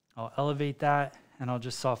 I'll elevate that, and I'll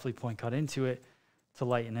just softly point cut into it to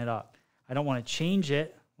lighten it up. I don't want to change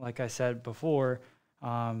it, like I said before,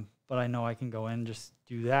 but I know I can go in and just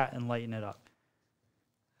do that and lighten it up.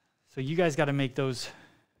 So you guys got to make those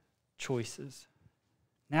choices.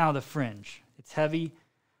 Now the fringe. It's heavy.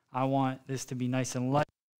 I want this to be nice and light,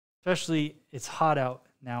 especially it's hot out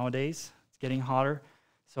nowadays. It's getting hotter,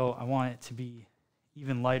 so I want it to be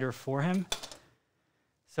even lighter for him.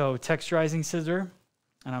 So texturizing scissor,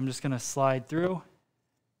 and I'm just going to slide through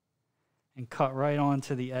and cut right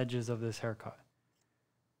onto the edges of this haircut.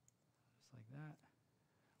 Just like that.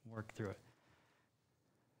 Work through it.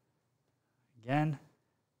 Again,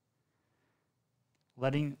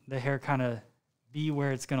 letting the hair kind of be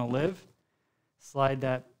where it's going to live. Slide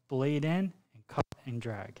that blade in and cut and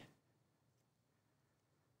drag.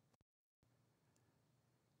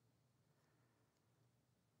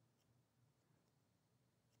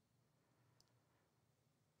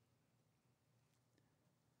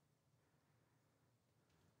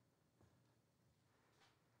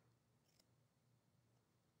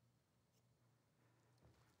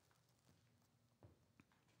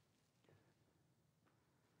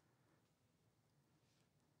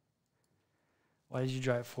 Why did you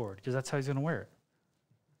drive it forward? Because that's how he's going to wear it.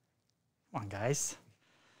 Come on, guys.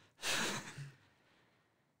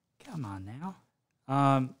 Come on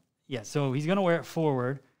now. Yeah, so he's going to wear it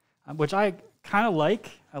forward, which I kind of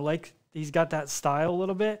like. I like he's got that style a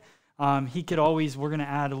little bit. He could always, we're going to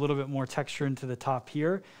add a little bit more texture into the top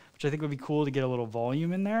here, which I think would be cool to get a little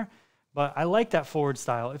volume in there. But I like that forward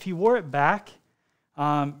style. If he wore it back,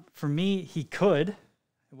 for me, he could. It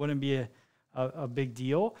wouldn't be a big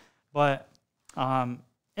deal. But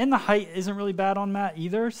and the height isn't really bad on Matt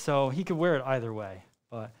either, so he could wear it either way.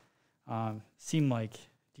 But seem like,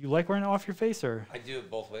 do you like wearing it off your face, or? I do it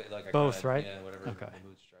both ways. Like Both, I kinda, right? Yeah, whatever Okay. the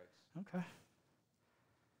mood strikes. Okay.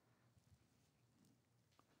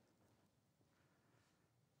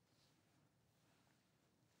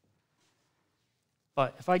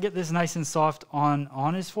 But if I get this nice and soft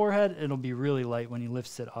on his forehead, it'll be really light when he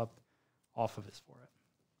lifts it up off of his forehead.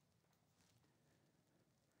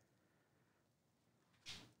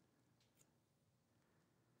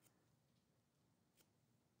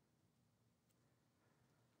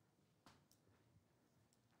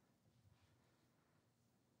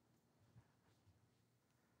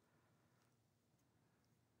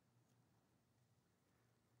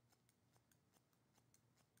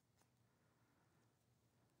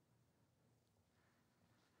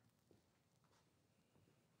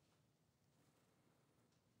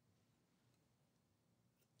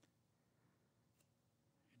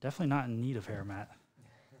 definitely not in need of hair, Matt.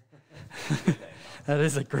 That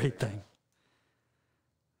is a great thing.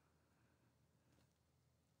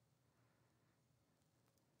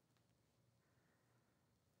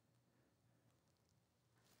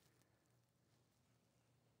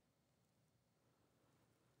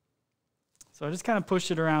 So I just kind of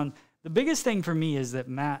pushed it around. The biggest thing for me is that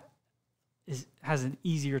Matt has an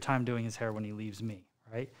easier time doing his hair when he leaves me,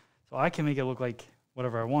 right? So I can make it look like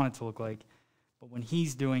whatever I want it to look like, but when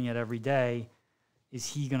he's doing it every day, is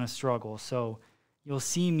he going to struggle? So you'll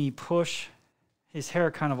see me push his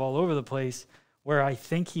hair kind of all over the place where I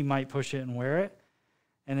think he might push it and wear it,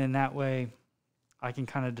 and then that way I can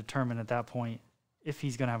kind of determine at that point if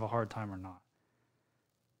he's going to have a hard time or not.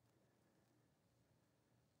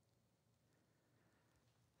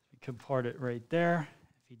 Could part it right there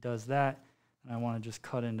if he does that, and I want to just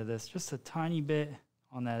cut into this just a tiny bit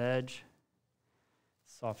on that edge,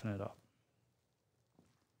 soften it up.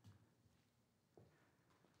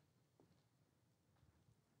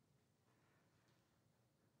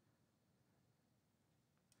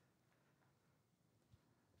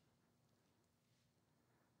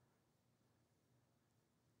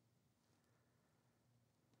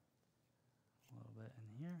 A little bit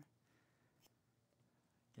in here.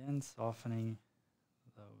 Again, softening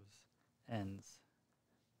those ends.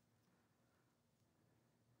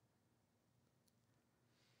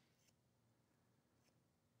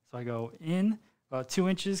 So I go in about 2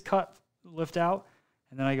 inches, cut, lift out,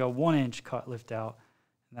 and then I go 1 inch, cut, lift out,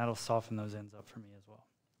 and that'll soften those ends up for me as well.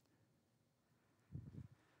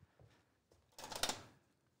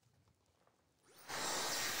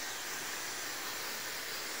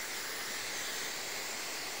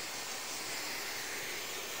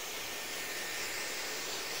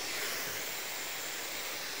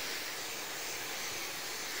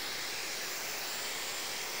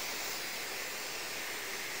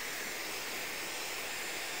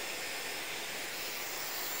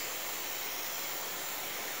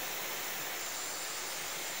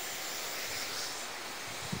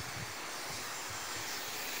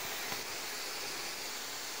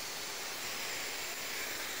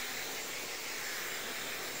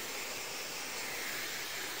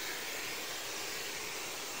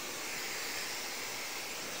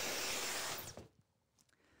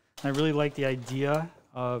 I really like the idea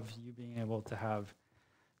of you being able to have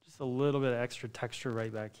just a little bit of extra texture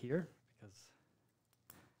right back here, because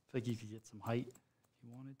I feel like you could get some height if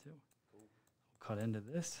you wanted to. Cool. We'll cut into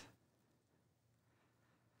this.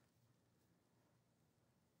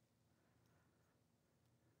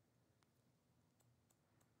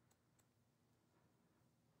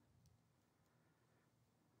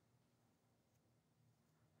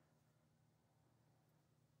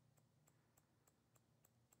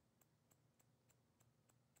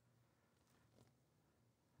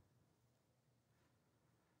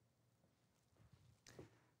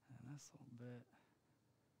 This little bit.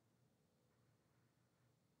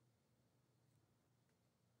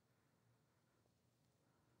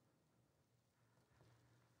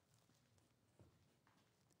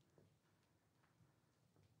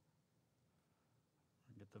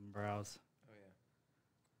 Get them brows. Oh yeah.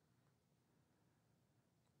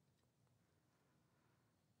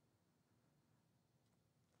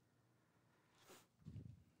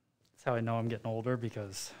 That's how I know I'm getting older,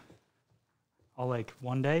 because I'll like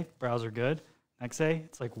one day, brows are good. Next day,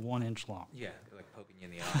 it's like 1 inch long. Yeah, they're like poking you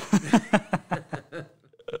in the eye.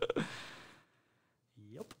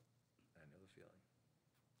 Yep. I know the feeling.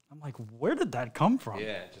 I'm like, where did that come from?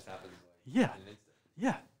 Yeah, it just happens like Yeah. in an instant.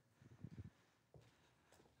 Yeah.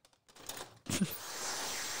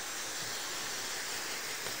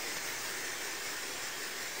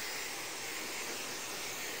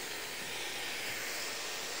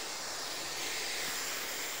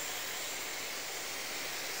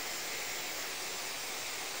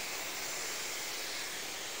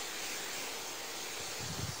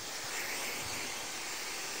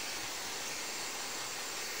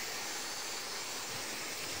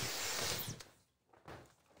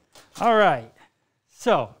 All right,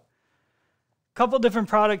 so a couple different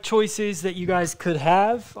product choices that you guys could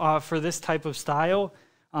have for this type of style.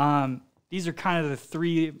 These are kind of the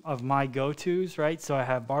three of my go-tos, right? So I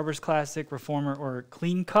have Barber's Classic, Reformer, or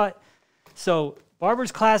Clean Cut. So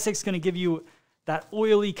Barber's Classic is going to give you that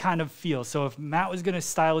oily kind of feel. So if Matt was going to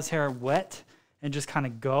style his hair wet and just kind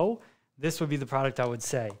of go, this would be the product I would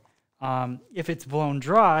say. If it's blown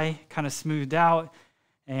dry, kind of smoothed out,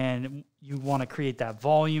 and you want to create that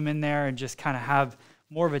volume in there and just kind of have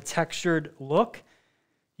more of a textured look,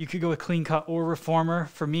 you could go with Clean Cut or Reformer.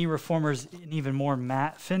 For me, Reformer's an even more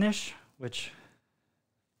matte finish, which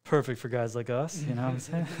perfect for guys like us, you know what I'm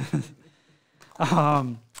saying?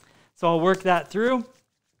 So I'll work that through.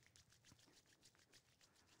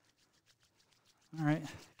 All right,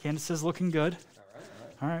 Candace is looking good.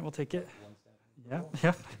 All right, we'll take it.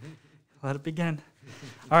 Yep. Let it begin.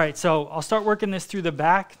 All right, so I'll start working this through the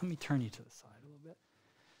back. Let me turn you to the side a little bit.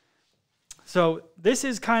 So this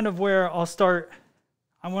is kind of where I'll start.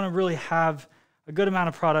 I want to really have a good amount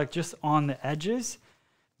of product just on the edges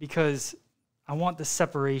because I want the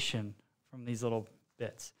separation from these little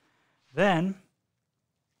bits. Then,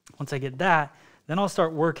 once I get that, then I'll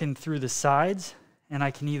start working through the sides, and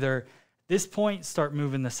I can either, at this point, start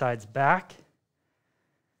moving the sides back,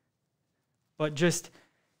 but just,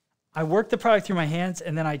 I work the product through my hands,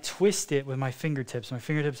 and then I twist it with my fingertips. My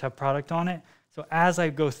fingertips have product on it, so as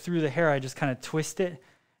I go through the hair, I just kind of twist it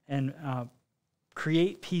and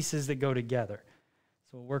create pieces that go together.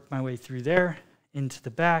 So I'll work my way through there, into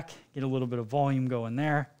the back, get a little bit of volume going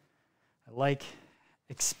there. I like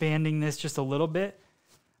expanding this just a little bit.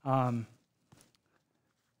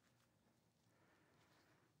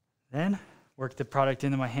 Then work the product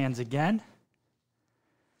into my hands again.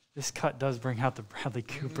 This cut does bring out the Bradley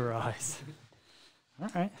Cooper eyes. All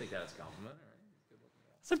right. I think that's a compliment. All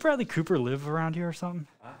right. Doesn't Bradley Cooper live around here or something?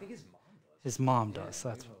 I think his mom does. His mom does.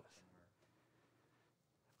 That's what.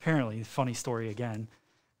 Apparently, funny story again.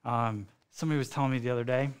 Somebody was telling me the other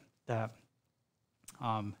day that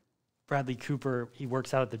Bradley Cooper, he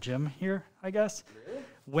works out at the gym here, I guess. Really?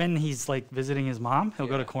 When he's like visiting his mom, he'll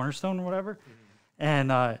go to Cornerstone or whatever. Mm-hmm.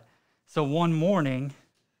 And so one morning,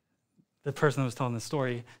 the person that was telling the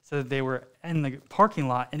story said that they were in the parking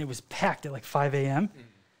lot and it was packed at like 5 a.m.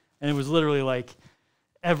 And it was literally like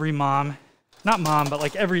every mom, not mom, but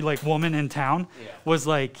like every like woman in town was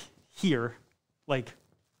like here, like,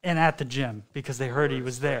 and at the gym because they heard he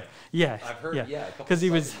was there. Yeah, I've heard, a couple because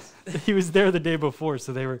he was there the day before,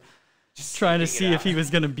 so they were just trying to see if he was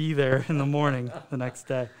going to be there in the morning the next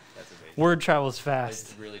day. That's amazing. Word travels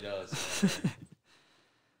fast. It really does.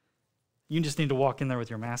 You just need to walk in there with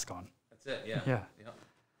your mask on. That's it, yeah. Yeah. Yep.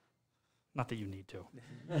 Not that you need to.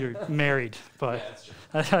 You're married, but Yeah,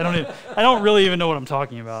 that's true. I don't really even know what I'm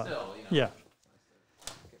talking about. Still, you know. Yeah.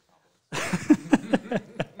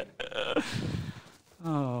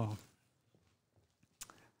 Oh.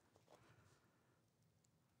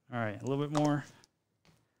 All right, a little bit more.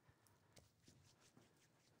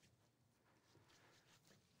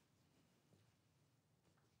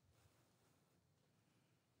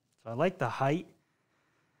 So I like the height,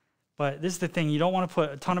 but this is the thing. You don't want to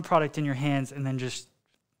put a ton of product in your hands and then just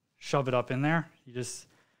shove it up in there. You just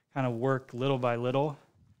kind of work little by little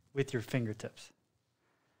with your fingertips.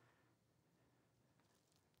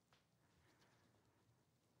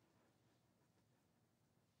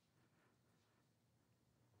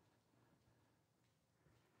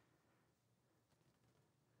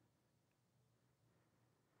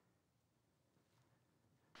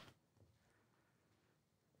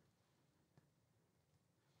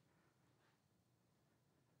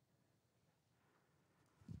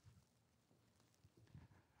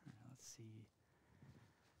 See.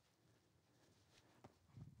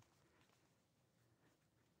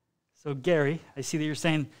 So Gary, I see that you're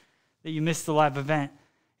saying that you missed the live event.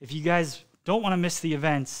 If you guys don't want to miss the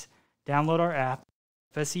events, download our app,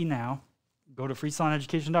 FSE Now. Go to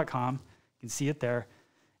freesaloneducation.com. You can see it there.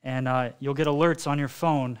 And you'll get alerts on your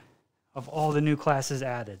phone of all the new classes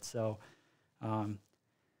added. So you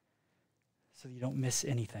don't miss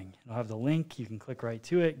anything. You'll have the link. You can click right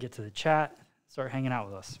to it, get to the chat, start hanging out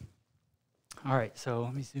with us. All right, so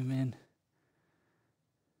let me zoom in.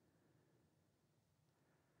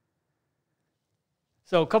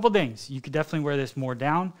 So a couple things. You could definitely wear this more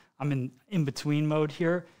down. I'm in between mode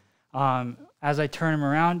here. As I turn them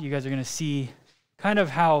around, you guys are going to see kind of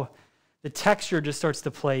how the texture just starts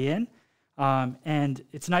to play in. And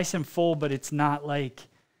it's nice and full, but it's not like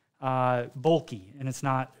bulky, and it's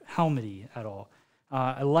not helmety at all.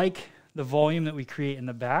 I like the volume that we create in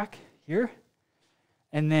the back here.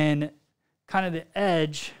 And then kind of the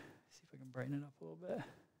edge, see if I can brighten it up a little bit.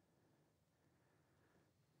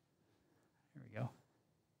 There we go.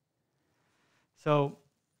 So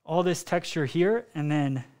all this texture here, and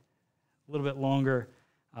then a little bit longer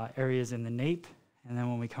areas in the nape. And then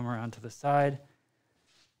when we come around to the side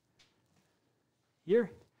here, you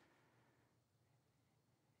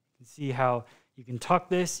can see how you can tuck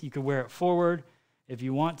this. You could wear it forward if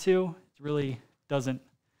you want to. It really doesn't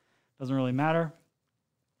really matter.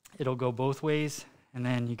 It'll go both ways, and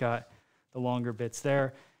then you got the longer bits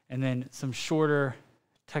there, and then some shorter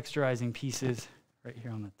texturizing pieces right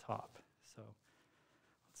here on the top. So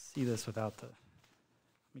let's see this without the,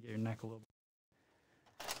 let me get your neck a little bit.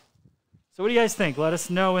 So what do you guys think? Let us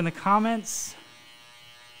know in the comments.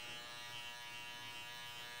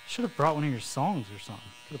 Should have brought one of your songs or something.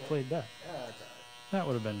 Could have played that. Yeah, that's all right. That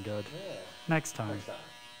would have been good. Yeah. Next time. Next time.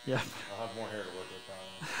 Yeah. I'll have more hair to work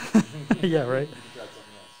with probably. Yeah, right. You can try something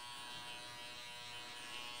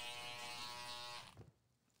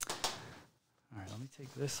else. All right, let me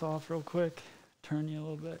take this off real quick. Turn you a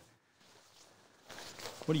little bit.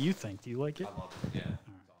 What do you think? Do you like it? I love it. Yeah. It's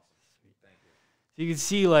awesome. Sweet. Thank you. So you can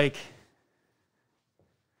see, like,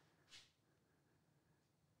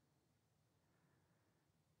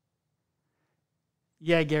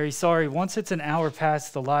 yeah, Gary, sorry. Once it's an hour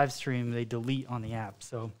past the live stream, they delete on the app.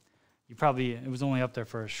 So you probably, it was only up there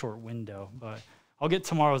for a short window. But I'll get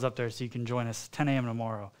tomorrow's up there so you can join us 10 a.m.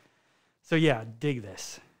 tomorrow. So yeah, dig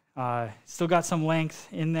this. Still got some length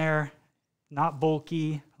in there. Not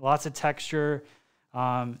bulky. Lots of texture.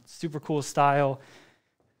 Super cool style.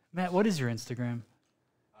 Matt, what is your Instagram?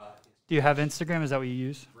 Do you have Instagram? Is that what you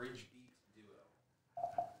use? Bridge Beat Duo.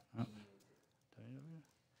 Oh. Let me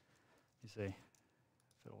see if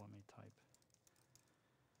it'll let me type.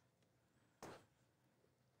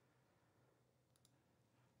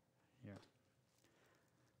 Here.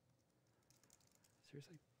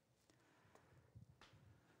 Seriously?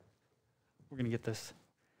 We're going to get this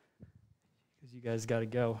because you guys got to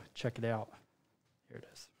go check it out. Here it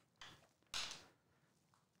is.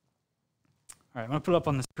 All right, I'm going to put it up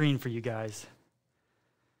on the screen for you guys,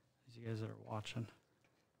 as you guys that are watching.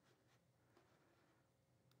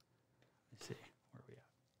 Let's see, where are we at?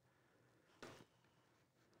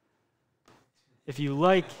 If you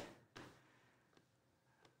like,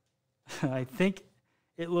 I think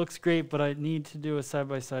it looks great, but I need to do a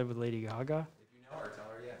side-by-side with Lady Gaga. If you know her, tell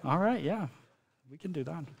her, yeah. All right, yeah, we can do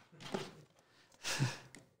that. All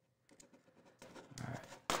right,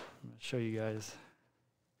 I'm going to show you guys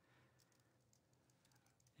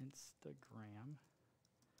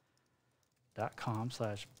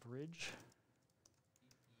Instagram.com/bridge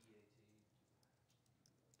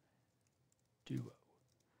duo.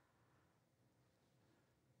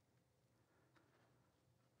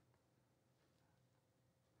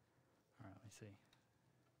 All right, let me see.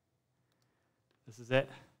 This is it?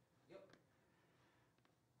 Yep.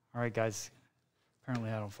 All right, guys. Apparently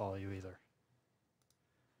I don't follow you either.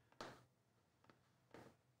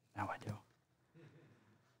 Now I do.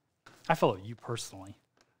 I follow you personally.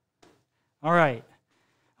 All right.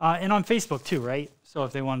 And on Facebook too, right? So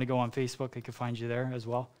if they wanted to go on Facebook, they could find you there as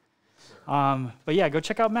well. Sure. But yeah, go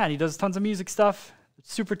check out Matt. He does tons of music stuff.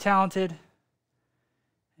 Super talented.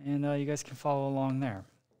 And you guys can follow along there.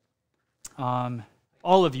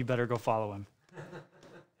 All of you better go follow him.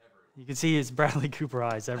 You can see his Bradley Cooper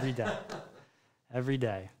eyes every day. Every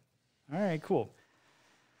day. All right, cool.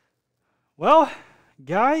 Well,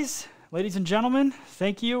 guys, ladies and gentlemen,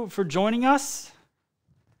 thank you for joining us.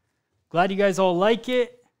 Glad you guys all like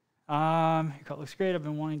it. Your cut looks great. I've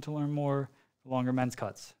been wanting to learn more longer men's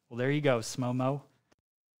cuts. Well, there you go, Smomo.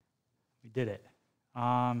 We did it.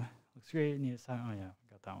 Looks great. Need a sign. Oh, yeah,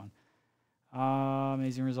 got that one.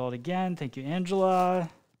 Amazing result again. Thank you, Angela.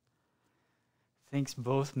 Thanks,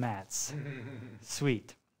 both Matts.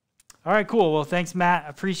 Sweet. All right, cool. Well, thanks, Matt.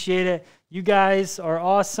 Appreciate it. You guys are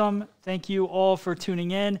awesome. Thank you all for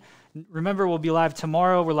tuning in. Remember, we'll be live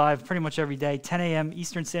tomorrow. We're live pretty much every day, 10 a.m.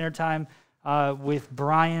 Eastern Standard Time with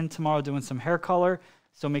Brian tomorrow doing some hair color.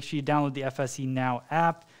 So make sure you download the FSE Now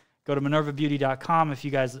app. Go to minervabeauty.com if you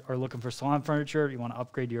guys are looking for salon furniture, you want to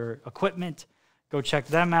upgrade your equipment, go check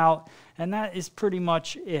them out. And that is pretty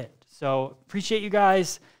much it. So appreciate you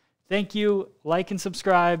guys. Thank you. Like and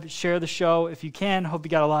subscribe. Share the show if you can. Hope you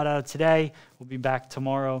got a lot out of today. We'll be back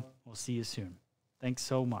tomorrow. We'll see you soon. Thanks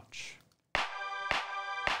so much.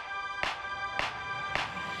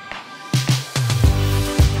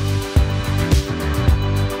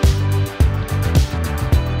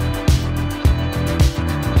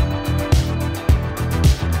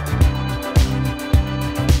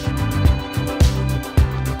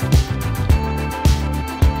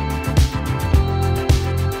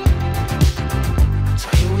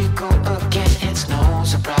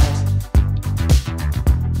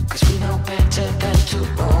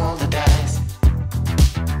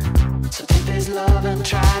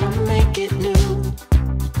 Try to make it new.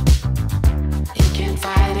 You can't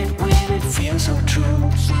fight it when it feels so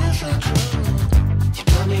true.